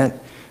of that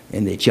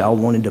and that y'all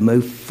wanted to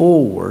move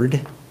forward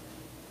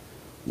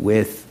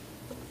with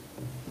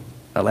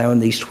allowing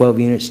these 12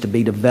 units to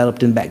be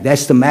developed and back.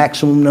 That's the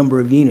maximum number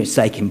of units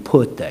they can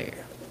put there.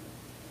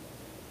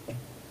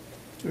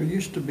 There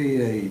used to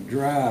be a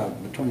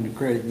drive between the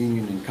credit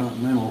union and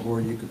Continental where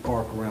you could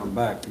park around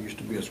back. There used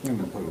to be a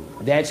swimming pool.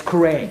 That's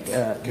correct.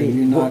 Are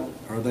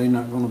they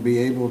not going to be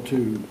able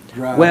to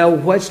drive? Well,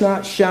 what's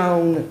not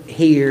shown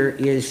here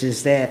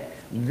is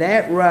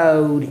that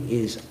road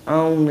is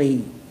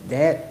only,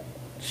 that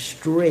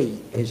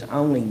street is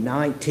only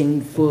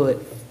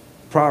 19-foot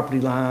property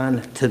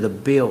line to the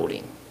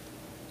building.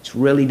 It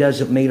really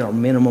doesn't meet our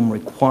minimum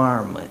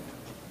requirement.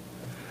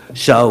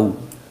 So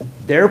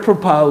their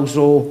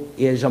proposal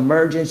is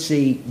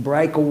emergency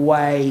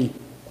breakaway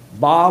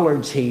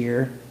bollards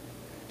here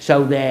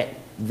so that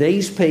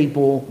these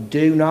people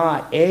do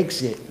not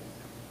exit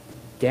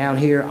down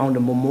here on the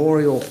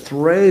Memorial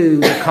through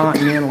the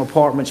Continental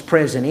Apartments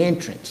present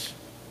entrance.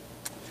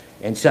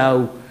 And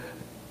so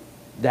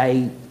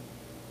they,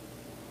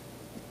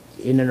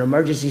 in an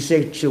emergency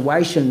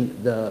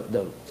situation,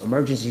 the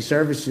emergency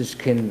services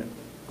can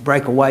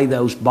break away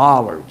those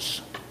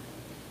bollards,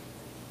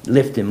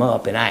 lift them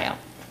up and out,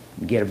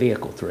 and get a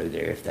vehicle through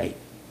there if they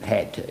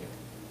had to.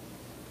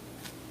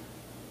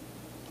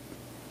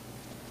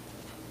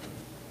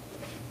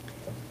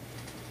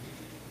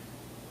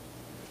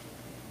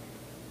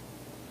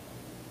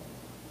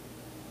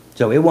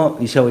 So it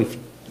won't, so if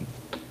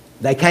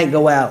they can't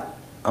go out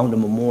on the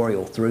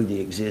Memorial through the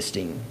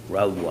existing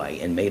roadway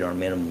and meet our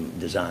minimum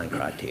design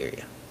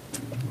criteria.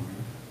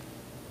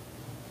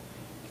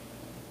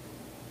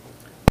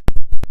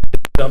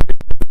 Something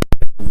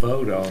to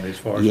vote on as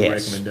far as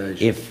Yes,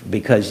 recommendation.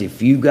 because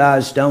if you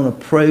guys don't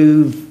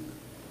approve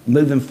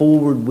moving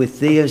forward with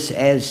this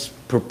as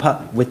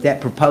with that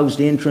proposed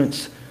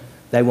entrance,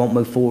 they won't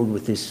move forward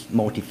with this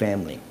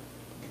multifamily.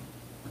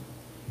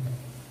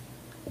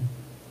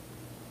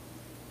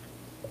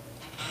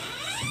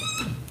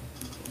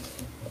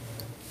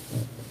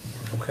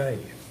 Okay,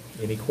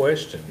 any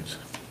questions?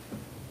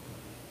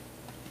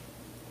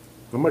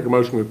 I'll make a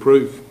motion to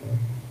approve.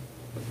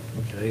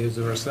 Okay, is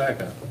there a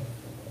second?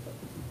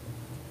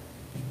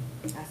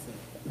 I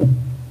see.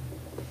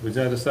 Was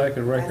that a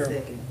second, I Ricker?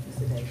 second,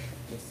 Mr. Davis.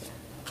 Yes,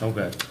 sir.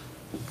 Okay.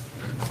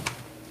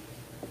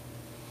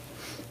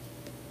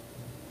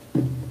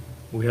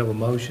 We have a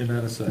motion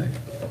and a second.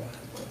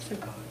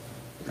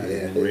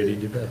 Yeah. Ready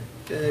to go.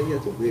 Yeah, you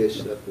got the weird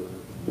stuff going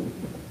on.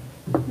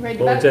 You ready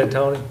to What was vote? that,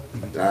 Tony?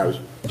 I was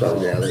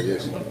talking down like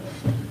this.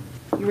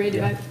 You ready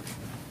to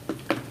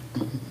vote?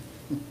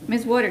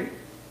 Ms. Woodard?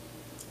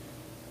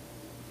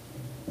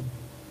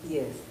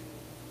 Yes.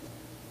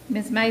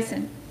 Ms.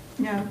 Mason?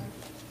 No,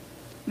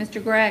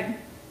 Mr. Gregg?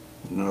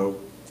 No.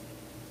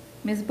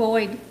 Ms.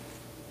 Boyd,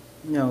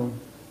 No.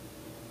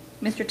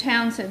 Mr.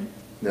 Townsend,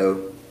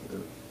 No.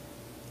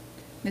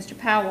 Mr.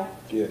 Powell,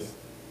 Yes.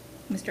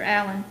 Mr.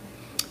 Allen,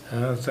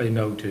 I'll say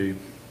no to.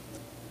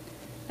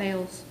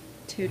 fails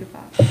 2 to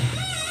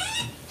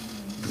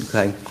 5.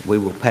 Okay, we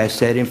will pass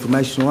that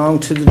information along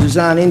to the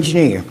design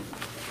engineer.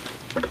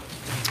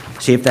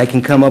 See if they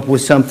can come up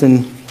with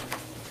something.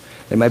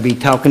 They may be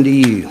talking to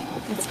you.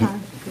 That's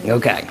fine.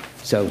 Okay,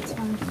 so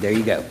there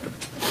you go.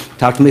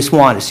 Talk to Ms.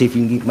 Wanda, see if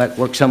you can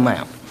work something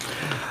out.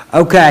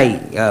 Okay,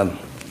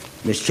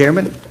 Mr.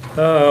 Chairman?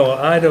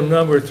 Item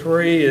number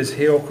 3 is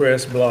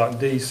Hillcrest Block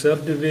D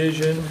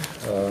subdivision.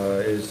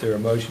 Is there a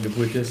motion to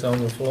put this on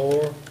the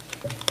floor?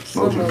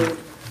 Motion.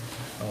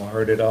 I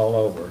heard it all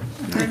over.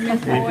 Heard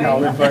Ms.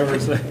 All in Boyd, favor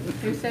say,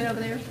 who said over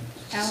there?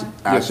 Allen?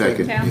 I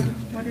second. Townsend,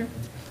 whatever,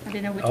 I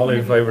didn't know which one. all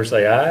in favor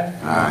say aye.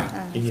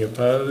 Aye. Any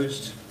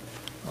opposed?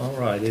 All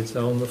right, it's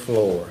on the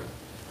floor.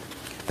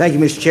 Thank you,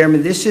 Mr.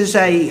 Chairman. This is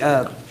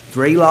a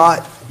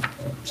three-lot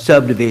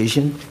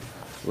subdivision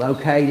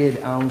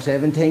located on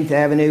 17th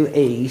Avenue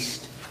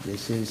East.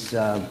 This is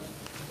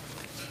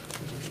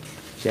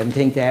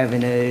 17th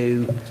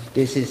Avenue.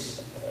 This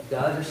is the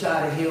other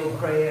side of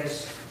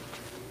Hillcrest.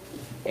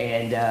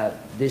 And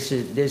this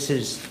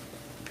is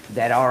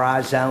that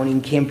RI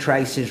zoning. Kim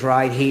Trace is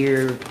right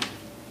here.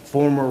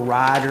 Former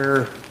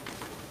Ryder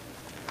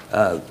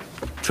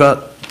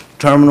truck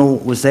terminal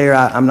was there.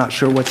 I'm not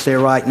sure what's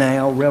there right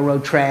now.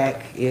 Railroad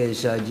track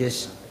is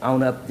just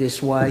on up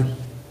this way.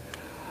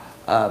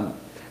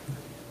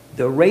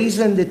 The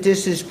reason that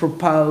this is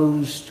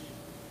proposed,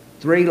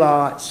 3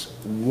 lots,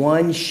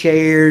 1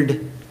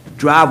 shared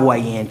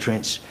driveway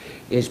entrance,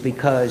 is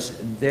because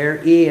there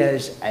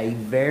is a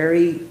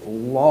very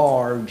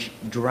large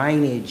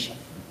drainage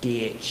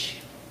ditch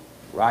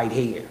right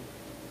here.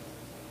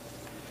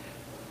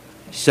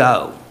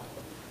 So,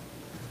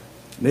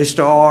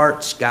 Mr.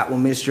 Arts got with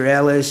Mr.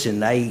 Ellis,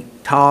 and they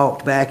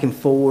talked back and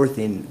forth,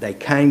 and they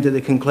came to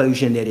the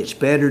conclusion that it's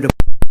better to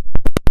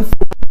put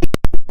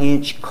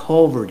 48-inch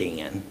culvert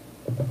in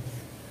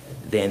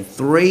than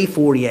 3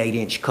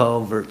 48-inch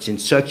culverts in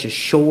such a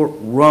short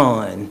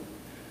run,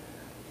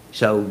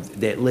 so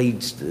that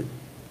leads to,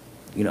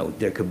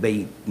 there could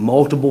be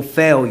multiple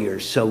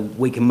failures. So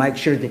we can make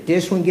sure that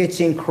this one gets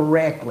in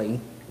correctly,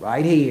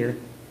 right here,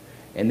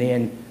 and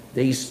then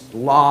these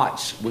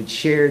lots would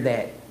share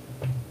that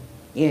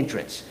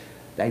entrance.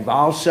 They've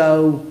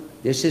also,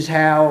 this is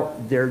how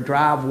their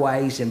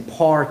driveways and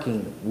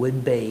parking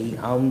would be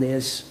on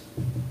this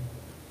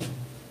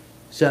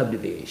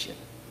subdivision.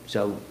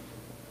 So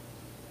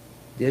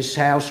this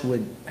house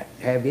would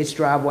have its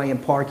driveway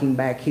and parking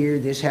back here.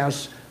 This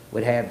house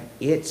would have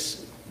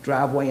its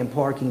driveway and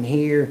parking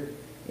here,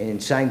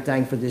 and same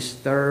thing for this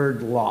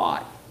third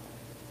lot,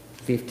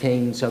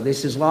 15. So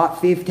this is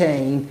lot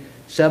 15,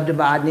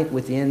 subdividing it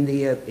within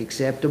the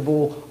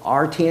acceptable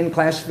R10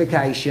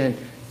 classification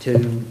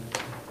to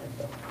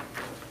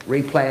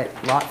replat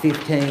lot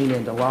 15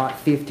 into lot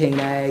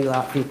 15A,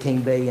 lot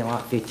 15B, and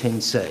lot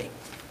 15C.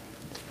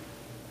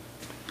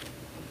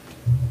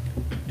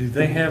 Do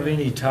they have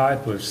any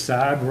type of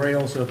side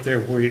rails up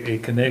there where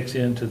it connects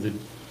into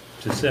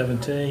to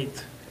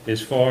 17th?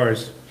 As far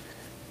as,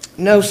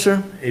 No,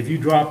 sir. if you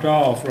dropped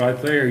off right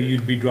there,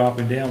 you'd be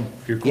dropping down,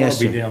 your car Yes,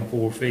 would be sir. down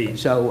 4 feet.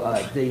 So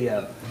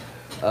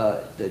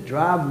the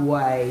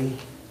driveway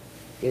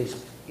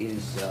is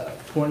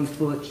 20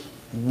 foot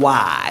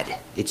wide.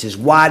 It's as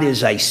wide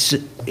as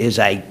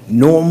a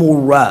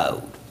normal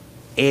road,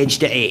 edge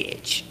to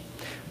edge.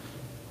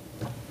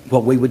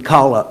 What we would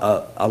call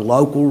a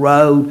local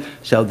road.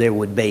 So there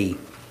would be,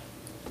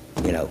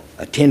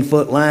 a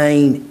 10-foot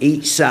lane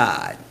each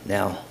side.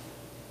 Now,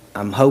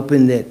 I'm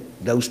hoping that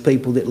those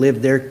people that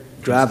live there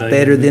drive Stay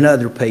better in than there.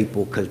 other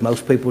people, because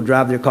most people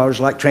drive their cars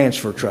like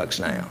transfer trucks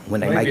now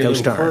when they make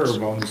those turns. Maybe a little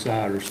curb on the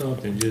side or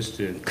something, just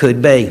to, Could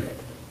be.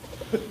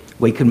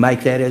 We could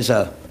make that as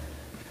a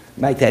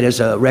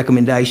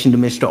recommendation to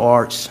Mr.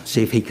 Arts,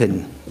 see if he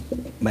can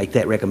make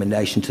that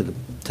recommendation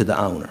to the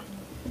owner.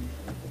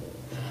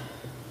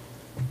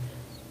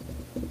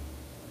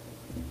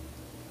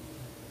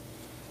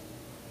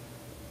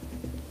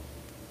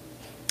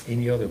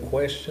 any other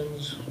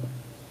questions?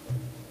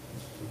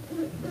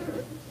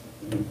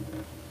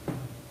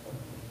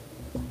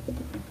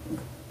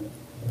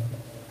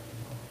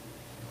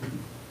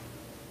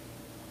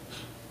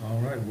 All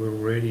right, we're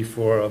ready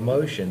for a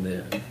motion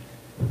then.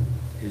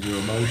 Is there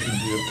a motion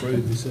to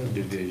approve the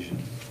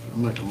subdivision? I'll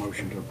make a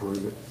motion to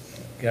approve it.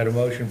 Got a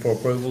motion for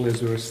approval, is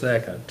there a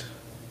second?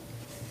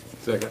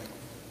 Second.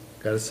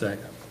 Got a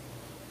second.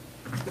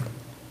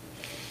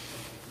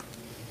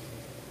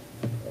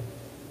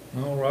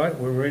 All right,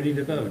 we're ready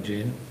to vote,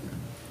 Jen.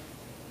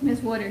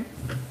 Ms. Woodard,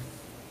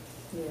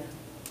 Yeah.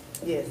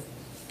 Yes.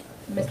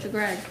 Mr.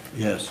 Gregg,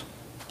 Yes.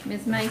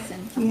 Ms.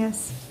 Mason,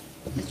 Yes.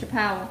 Mr.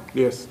 Powell,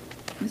 Yes.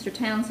 Mr.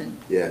 Townsend,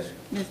 Yes.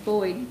 Ms.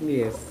 Boyd,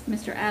 Yes.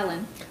 Mr.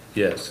 Allen,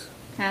 Yes.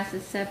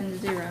 passes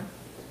 7-0.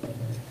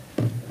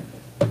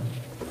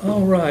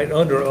 All right,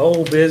 under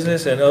old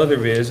business and other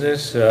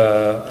business,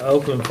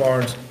 Oakland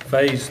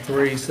Phase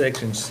 3,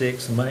 Section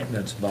 6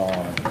 maintenance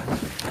bond.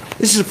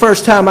 This is the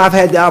first time I've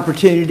had the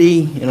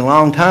opportunity in a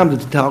long time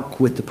to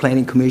talk with the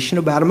Planning Commission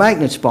about a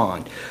maintenance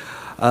bond.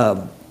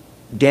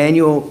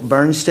 Daniel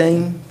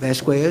Bernstein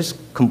Vasquez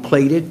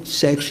completed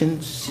Section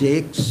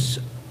 6,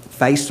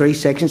 Phase 3,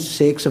 Section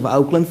 6 of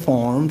Oakland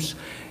Farms,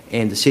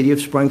 and the city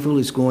of Springfield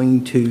is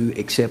going to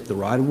accept the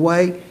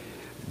right-of-way,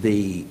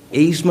 the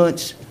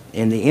easements,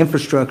 and the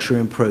infrastructure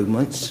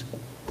improvements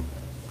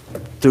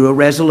through a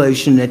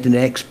resolution at the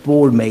next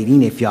board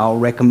meeting, if y'all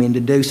recommend to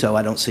do so.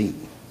 I don't see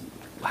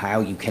how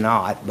you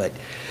cannot, but,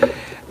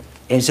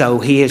 and so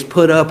he has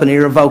put up an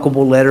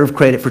irrevocable letter of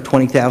credit for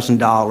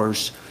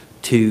 $20,000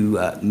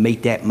 to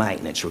meet that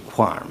maintenance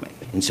requirement.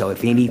 And so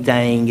if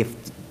anything, if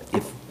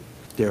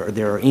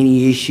there are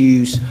any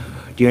issues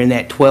during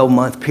that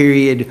 12-month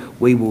period,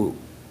 we will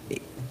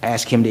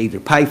ask him to either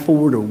pay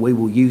for it, or we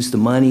will use the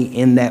money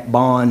in that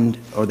bond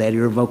or that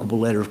irrevocable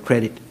letter of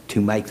credit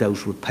to make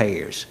those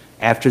repairs.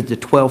 After the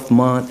 12th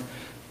month,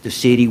 the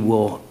city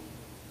will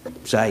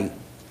say,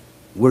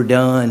 we're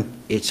done,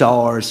 it's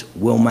ours,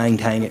 we'll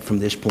maintain it from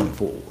this point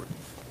forward.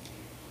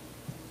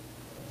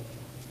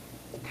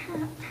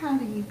 How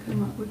do you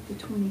come up with the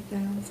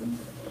 20,000?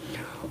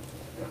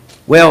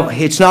 Well,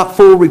 it's not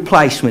full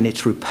replacement,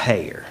 it's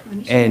repair.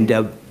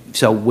 And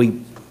so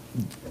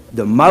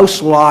the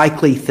most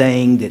likely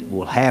thing that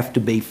will have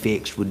to be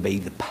fixed would be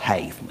the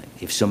pavement.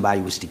 If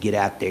somebody was to get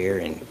out there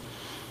and,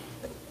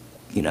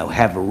 you know,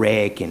 have a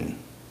wreck and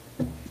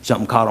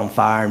something caught on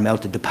fire and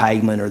melted the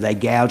pavement, or they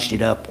gouged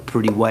it up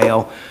pretty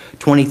well,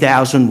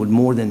 20,000 would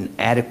more than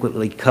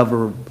adequately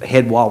cover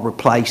head wall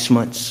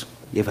replacements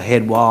if a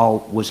head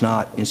wall was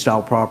not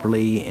installed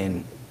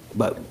properly.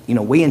 But, you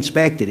know, we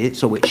inspected it,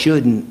 so it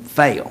shouldn't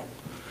fail.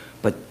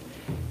 But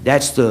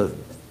that's the,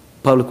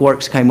 Public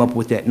Works came up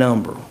with that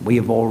number. We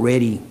have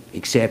already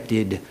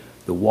accepted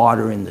the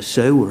water and the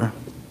sewer,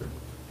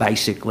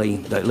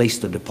 basically, at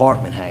least the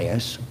department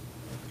has.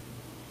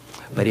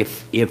 But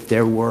if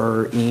there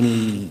were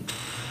any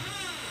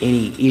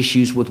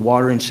issues with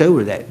water and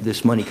sewer, that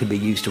this money could be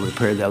used to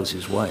repair those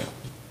as well.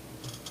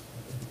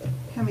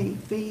 How many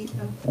feet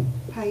of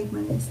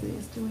pavement is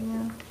this, do we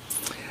know?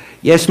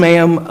 Yes,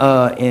 ma'am,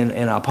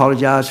 and I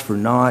apologize for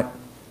not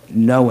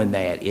knowing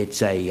that.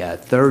 It's a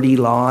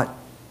 30-lot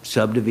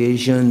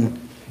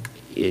subdivision.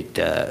 It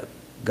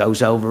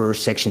goes over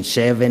Section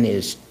 7,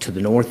 is to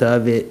the north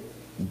of it,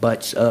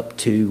 butts up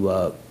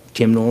to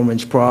Tim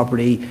Norman's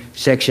property.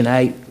 Section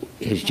 8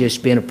 has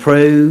just been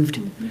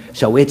approved,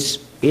 so it's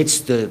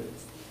the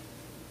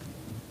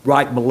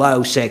right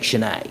below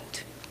Section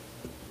 8.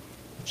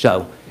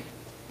 So,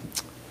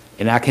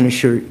 and I can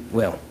assure,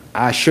 well,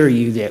 I assure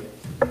you that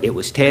it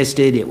was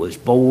tested, it was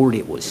bored,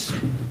 it was,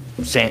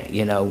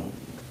 you know,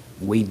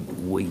 we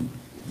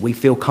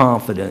feel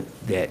confident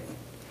that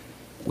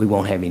we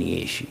won't have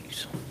any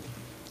issues.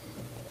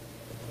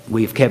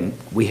 We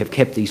have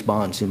kept these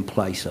bonds in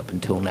place up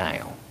until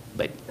now,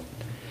 but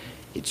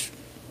it's,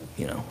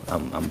 you know,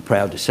 I'm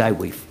proud to say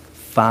we've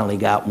finally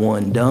got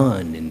one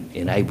done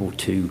and able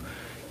to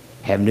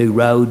have new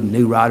road,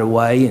 new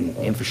right-of-way, and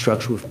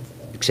infrastructure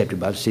accepted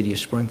by the city of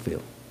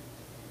Springfield.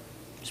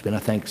 It's been, I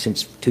think,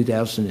 since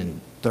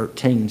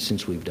 2013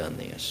 since we've done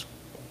this.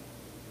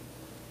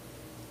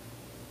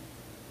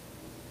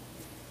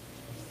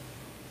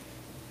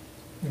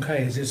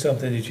 Okay, is this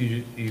something that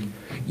you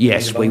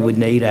Yes, we would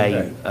need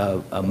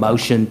a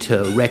motion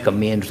to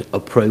recommend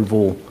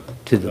approval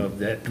to the Of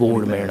that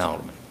Board of Mayor and 20,000.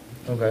 Aldermen.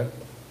 Okay.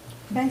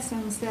 Based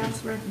on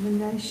staff's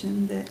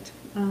recommendation that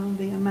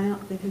the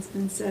amount that has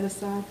been set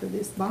aside for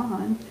this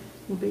bond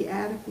will be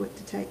adequate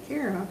to take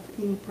care of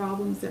any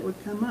problems that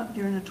would come up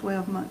during a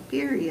 12-month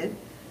period,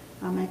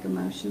 I make a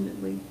motion that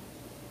we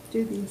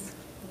do this.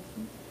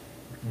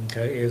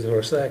 Okay, is there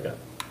a second?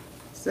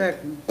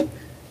 Second.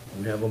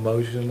 We have a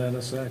motion and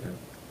a second.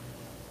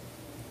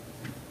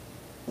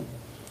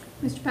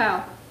 Mr.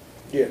 Powell?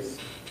 Yes.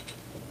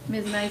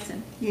 Ms.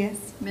 Mason?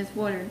 Yes. Ms.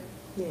 Woodard?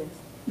 Yes.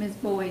 Ms.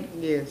 Boyd?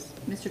 Yes.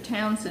 Mr.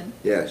 Townsend?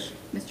 Yes.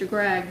 Mr.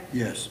 Gregg?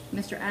 Yes.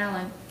 Mr.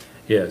 Allen?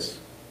 Yes.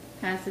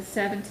 Passes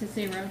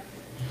 7-0.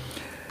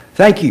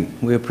 Thank you.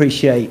 We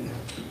appreciate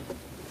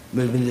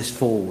moving this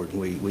forward.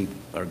 We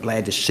are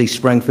glad to see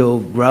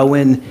Springfield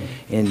growing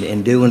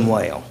and doing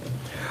well.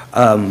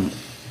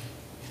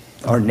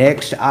 Our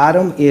next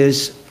item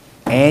is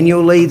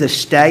annually the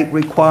state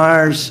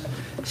requires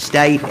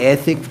state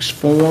ethics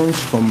forms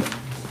from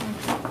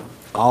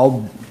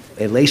all,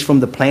 at least from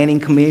the Planning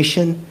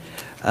Commission.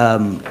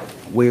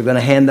 We're going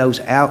to hand those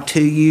out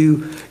to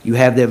you. You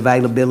have the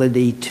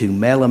availability to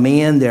mail them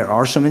in. There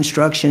are some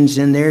instructions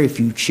in there if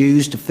you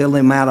choose to fill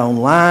them out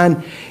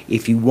online.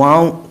 If you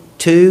want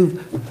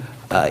to,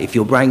 if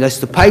you'll bring us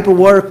the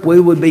paperwork, we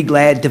would be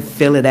glad to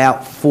fill it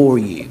out for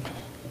you.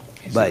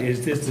 But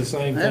Is this the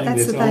same thing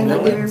That's that's the thing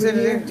on we do there?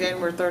 every year.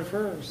 January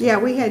 31st. Yeah,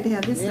 we had to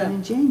have this Yeah. done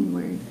in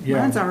January. Yeah.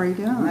 Mine's already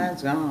done.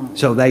 Mine's gone.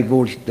 so they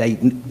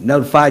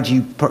notified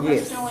you.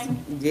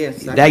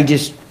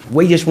 Yes.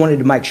 We just wanted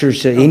to make sure,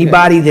 so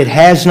anybody that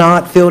has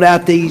not filled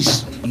out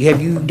these,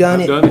 have you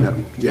done I've it?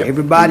 done it. Yeah.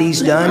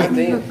 Everybody's done Let it?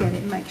 me look at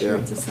it and make sure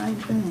it's the same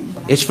thing.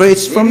 It's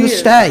from the It is.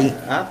 state.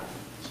 I-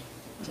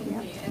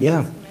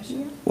 Yeah.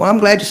 Well, I'm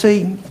glad to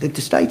see that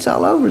the state's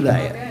all over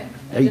that.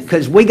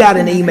 Because we got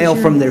an email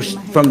from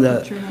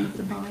the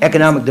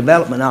Economic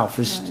Development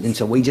Office, and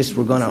so we just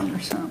were gonna, Or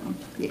something,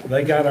 yeah.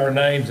 They got our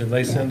names and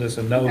they send us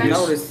a notice.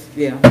 Notice,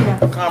 yeah,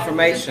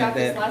 confirmation Got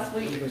this that. last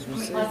week, I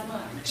mean, last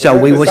month. so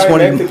we just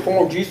wanted, Same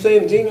forms you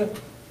send, Gina?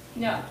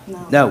 No.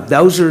 no,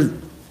 those are,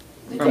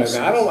 Okay,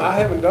 now, I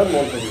haven't done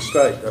one from the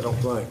state, I don't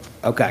think.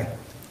 okay.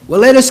 Well,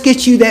 let us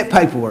get you that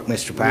paperwork,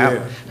 Mr. Powell.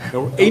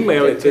 Yeah.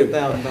 Email it to me.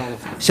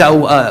 $2,000.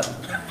 So,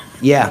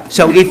 yeah,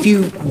 so if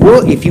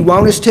you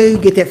want us to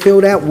get that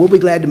filled out, we'll be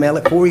glad to mail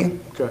it for you.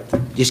 Okay.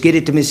 Just get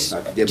it to Miss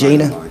I can get mine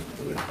Gina. online.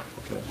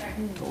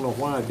 Don't know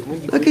why.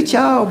 When you- Look at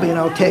y'all being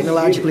all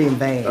technologically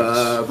advanced.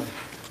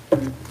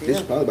 This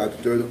is probably about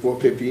the third or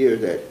fourth, fifth year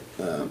that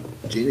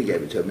Gina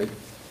gave it to me.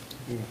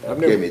 I've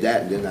Gave never, me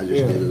that, and then I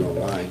just Yeah. did it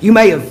online. You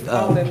may have,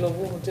 All that little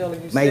woman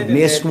telling you may have send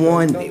it missed there,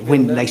 one don't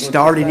when get they nothing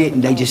started it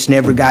and they just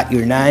never got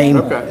your name.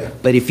 Okay.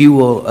 But if you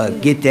will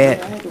get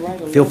that,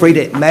 feel free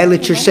to mail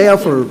it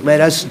yourself or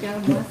let us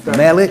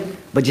mail it,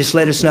 but just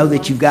let us know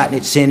that you've gotten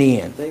it sent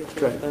in.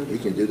 You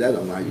can do that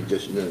online, you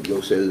just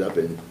go set it up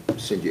and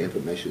send your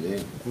information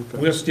in.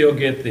 We'll still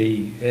get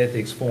the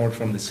ethics form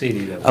from the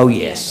city though. Oh,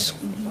 yes.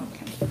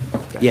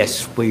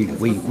 Yes, we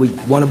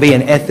want to be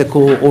an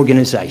ethical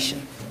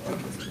organization.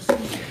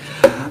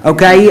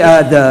 Okay,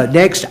 the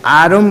next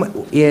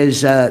item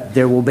is,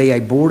 there will be a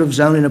Board of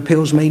Zoning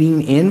Appeals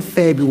meeting in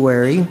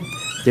February.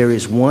 There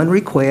is one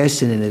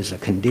request, and it is a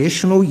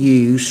conditional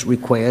use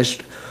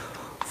request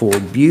for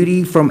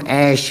Beauty from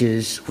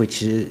Ashes,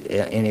 which is,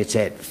 and it's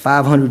at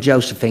 500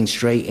 Josephine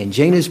Street. And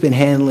Gina's been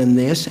handling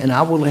this, and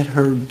I will let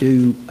her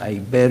do a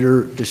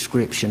better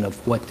description of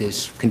what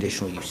this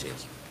conditional use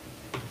is.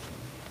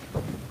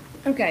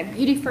 Okay,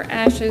 Beauty for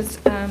Ashes,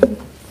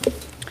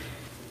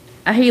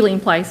 a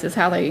healing place is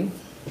how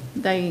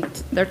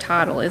their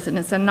title is, and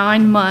it's a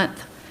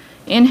 9-month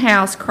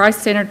in-house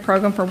Christ-centered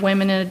program for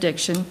women in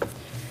addiction.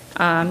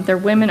 Their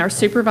women are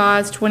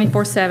supervised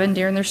 24/7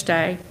 during their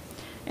stay,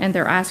 and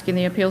they're asking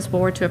the appeals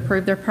board to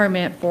approve their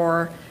permit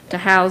to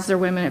house their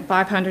women at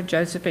 500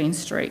 Josephine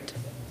Street.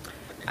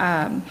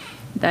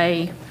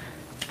 They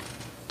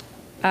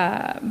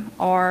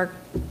are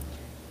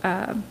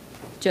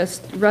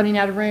just running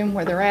out of room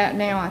where they're at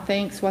now, I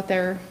think, is what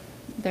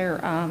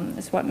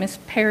it's what Miss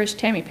Parrish,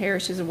 Tammy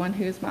Parrish is the one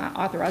who is my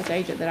authorized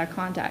agent that I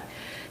contact.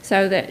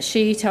 So that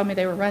she told me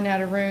they were running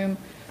out of room,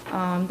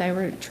 they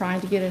were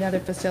trying to get another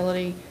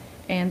facility,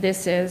 and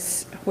this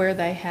is where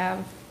they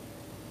have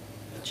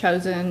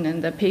chosen,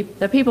 and the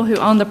people who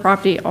own the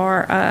property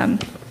are,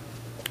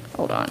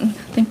 hold on, I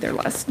think their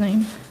last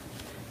name,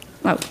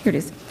 oh, here it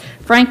is,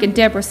 Frank and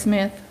Deborah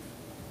Smith.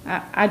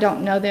 I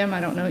don't know them,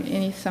 I don't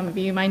know some of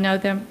you may know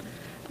them.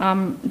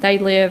 They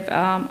live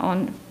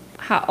on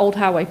Old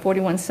Highway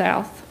 41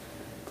 South,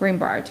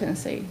 Greenbrier,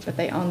 Tennessee, but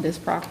they own this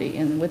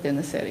property within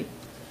the city.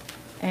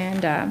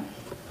 And, I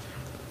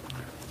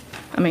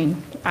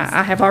mean,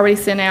 I have already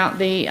sent out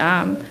the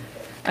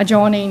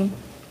adjoining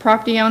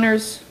property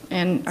owners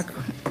and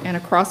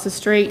across the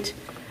street.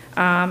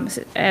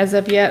 As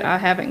of yet, I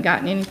haven't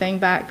gotten anything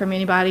back from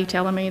anybody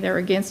telling me they're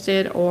against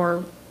it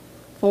or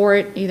for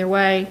it, either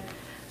way.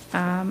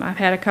 I've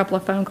had a couple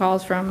of phone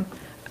calls from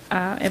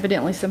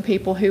evidently some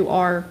people who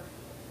are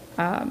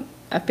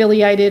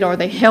affiliated, or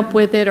they help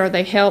with it, or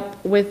they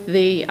help with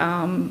the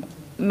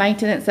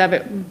maintenance of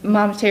it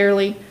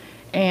monetarily,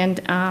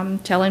 and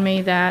telling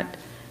me that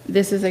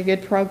this is a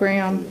good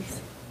program.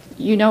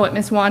 You know it,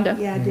 Ms. Wanda?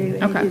 Yeah, I do,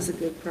 and Okay. it is a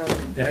good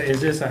program. Now,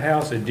 is this a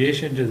house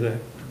addition to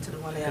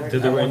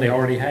the one they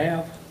already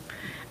have?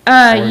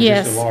 Or is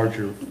Yes. this a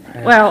larger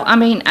house? Well, I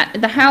mean,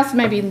 the house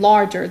may be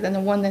larger than the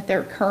one that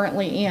they're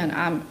currently in.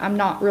 I'm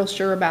not real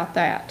sure about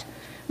that.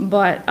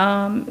 But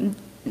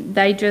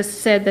they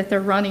just said that they're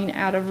running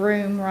out of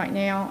room right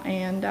now,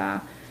 and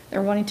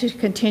they're wanting to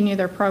continue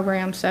their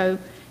program, so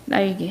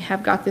they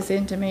have got this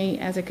into me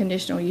as a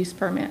conditional use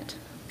permit.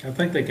 I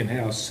think they can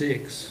house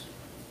 6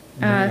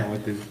 now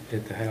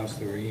at the house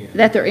they're in.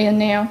 That they're in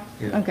now?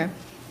 Yeah. Okay.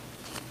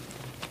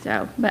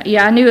 So, but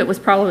yeah, I knew it was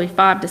probably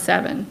 5 to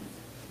 7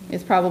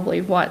 is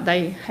probably what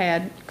they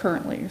had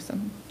currently or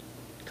something,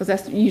 because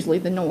that's usually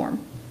the norm.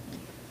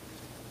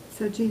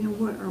 So Gina,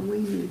 what are we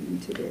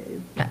needing to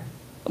do?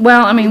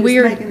 Well, I mean,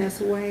 You're just making us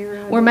aware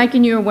of we're it?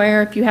 making you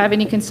aware. If you have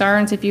any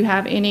concerns, if you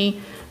have any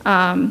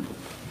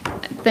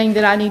thing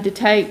that I need to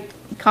take,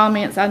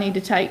 comments I need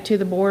to take to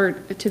the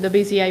board, to the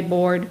BZA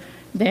board,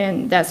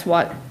 then that's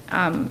what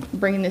I'm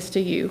bringing this to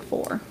you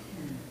for.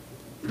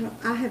 Well,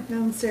 I have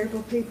known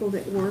several people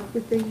that work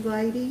with these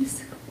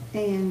ladies,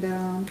 and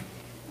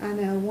I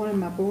know one of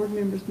my board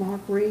members,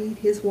 Mark Reed,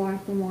 his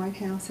wife in White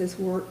House has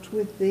worked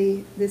with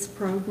this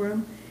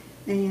program,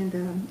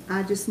 and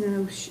I just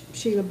know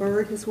Sheila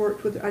Bird has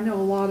worked with, I know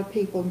a lot of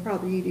people, and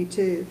probably you do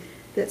too,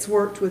 that's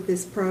worked with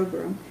this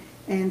program,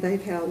 and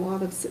they've had a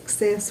lot of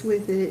success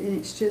with it, and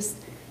it's just,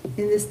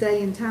 in this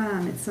day and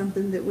time, it's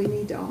something that we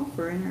need to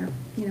offer in our,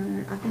 you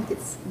know, I think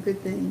it's a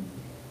good thing.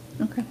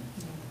 Okay.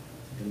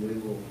 And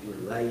we will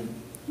relay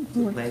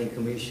the planning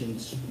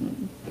commission's.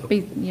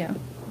 Yeah.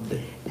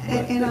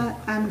 And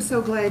I'm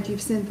so glad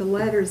you've sent the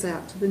letters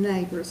out to the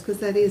neighbors, because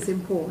that is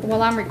important.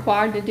 Well, I'm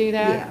required to do Yeah,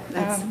 that.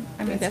 that's- I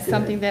mean, that's that's good.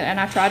 something that, and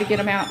I try to get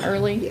them out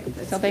early, Yeah,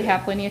 that's so they good.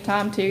 have plenty of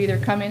time to either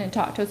come in and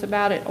talk to us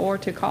about it or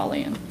to call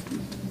in.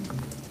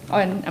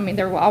 And, I mean,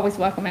 they're always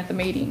welcome at the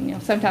meeting, you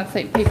know, sometimes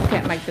people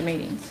can't make the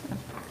meetings.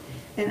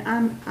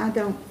 And I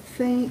don't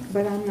think,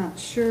 but I'm not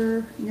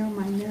sure, y'all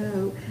might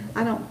know,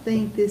 I don't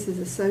think this is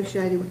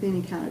associated with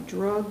any kind of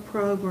drug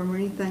program or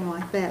anything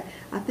like that.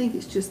 I think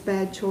it's just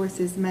bad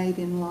choices made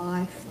in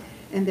life,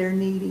 and they're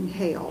needing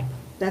help.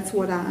 That's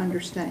what I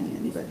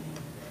understand, but,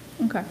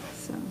 Okay.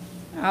 so.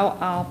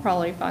 I'll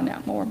probably find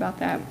out more about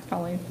that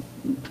probably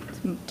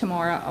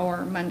tomorrow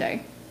or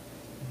Monday.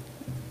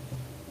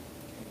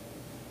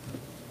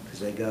 Because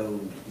they go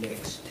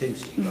next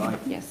Tuesday, right?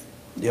 Yes.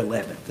 The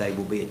 11th, they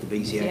will be at the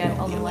BZA Yeah,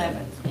 on the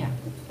 11th. yeah.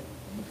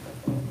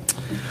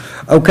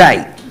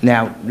 Okay,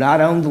 now,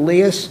 not on the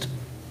list,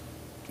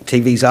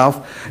 TV's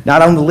off.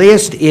 Not on the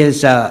list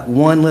is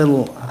one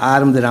little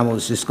item that I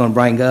was just going to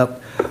bring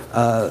up.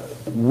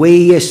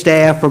 We as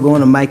staff are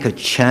going to make a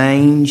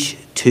change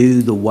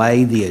to the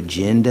way the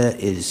agenda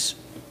is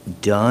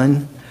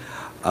done.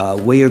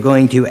 We are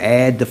going to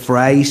add the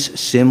phrase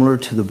similar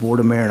to the Board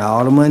of Mayor and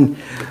Alderman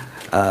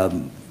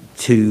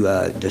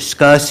to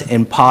discuss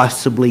and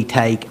possibly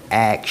take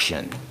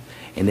action.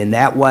 And then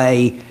that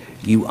way,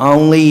 you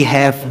only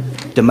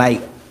have to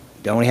make,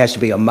 there only has to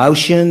be a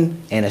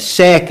motion and a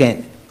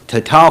second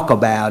to talk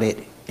about it,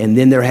 and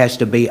then there has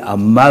to be a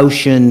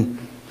motion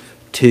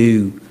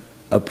to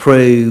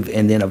approve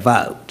and then a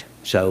vote.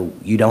 So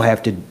you don't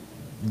have to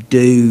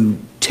do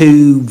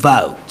two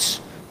votes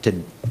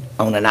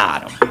on an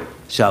item.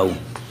 So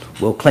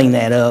we'll clean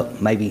that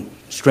up, maybe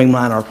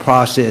streamline our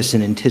process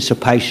in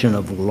anticipation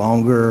of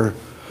longer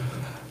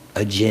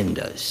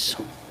agendas.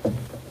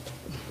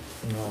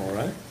 All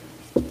right.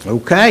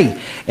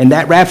 Okay, and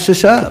that wraps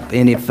us up.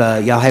 And if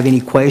y'all have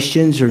any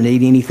questions or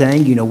need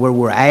anything, you know where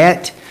we're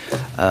at.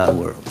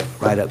 We're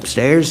right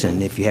upstairs,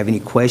 and if you have any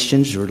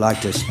questions or would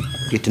like to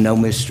get to know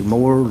Mr.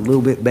 Moore a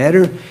little bit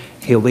better,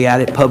 he'll be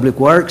out at Public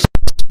Works.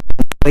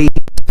 We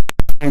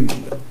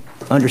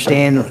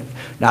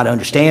not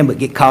understand, but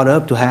get caught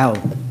up to how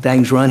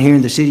things run here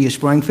in the city of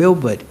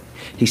Springfield, but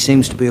he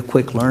seems to be a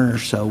quick learner,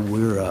 so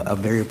we're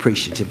very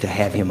appreciative to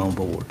have him on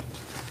board.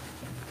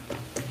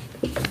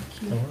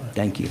 All right.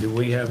 Thank you. Do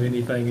we have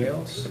anything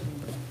else?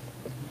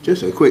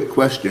 Just a quick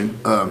question.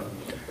 A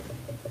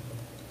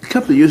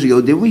couple of years ago,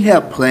 did we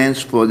have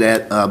plans for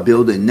that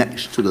building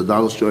next to the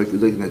dollar store? If you're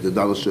looking at the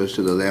dollar store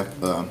to the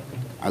left,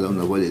 I don't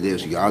know what it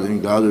is,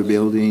 Garden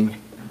building?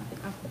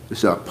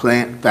 It's a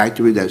plant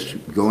factory that's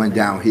going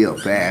downhill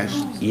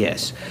fast.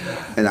 Yes.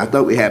 And I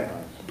thought we had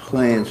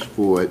plans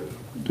for it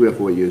 3 or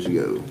 4 years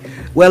ago.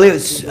 Well,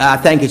 I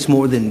think it's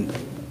more than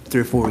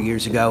 3 or 4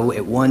 years ago.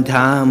 At one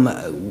time,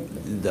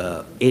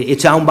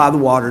 it's owned by the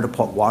Water and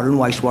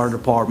Wastewater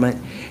Department.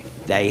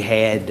 They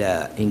had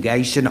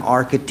engaged an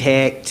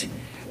architect,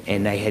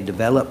 and they had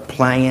developed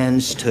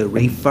plans to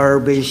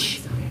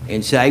refurbish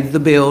and save the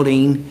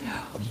building,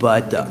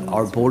 but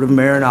our Board of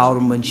Mayor and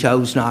Alderman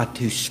chose not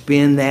to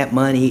spend that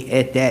money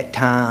at that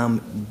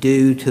time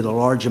due to the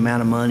large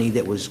amount of money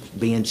that was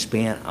being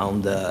spent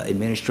on the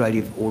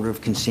administrative order of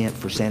consent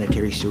for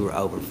sanitary sewer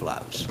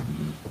overflows.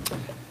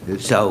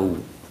 So,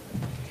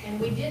 And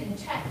we didn't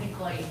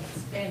technically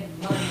spend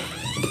money,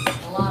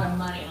 a lot of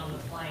money on the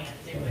plans.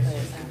 It was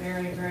just a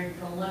very, very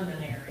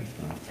preliminary.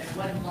 It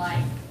wasn't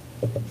like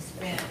we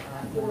spent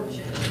a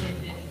fortune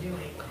and didn't do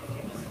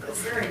anything. It was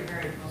very,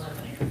 very preliminary.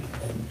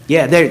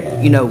 yeah,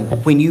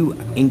 when you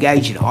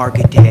engage an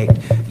architect,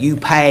 you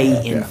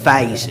pay in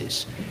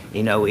phases.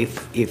 You know,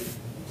 if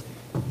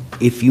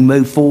you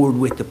move forward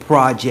with the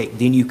project,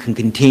 then you can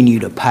continue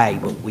to pay,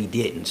 but we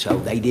didn't, so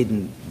they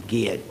didn't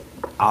get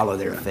all of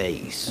their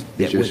fees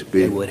that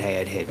they would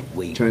have had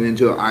we. Turned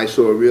into an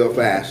eyesore real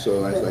fast,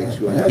 so I was like,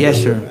 sure.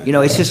 Yes, sir. You know,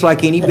 it's just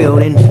like any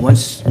building.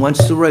 Once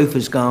the roof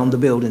is gone, the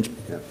building's,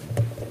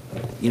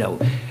 you know,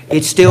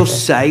 it's still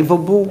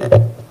savable,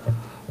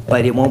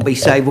 but it won't be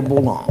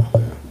savable long.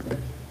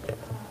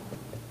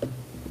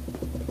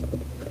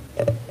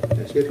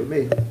 That's it for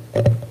me.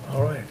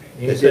 All right.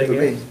 That's it for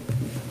Anything me. else?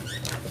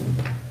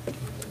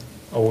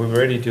 Are we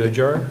ready to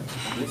adjourn?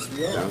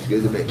 Sounds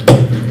good to me.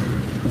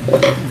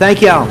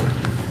 Thank y'all.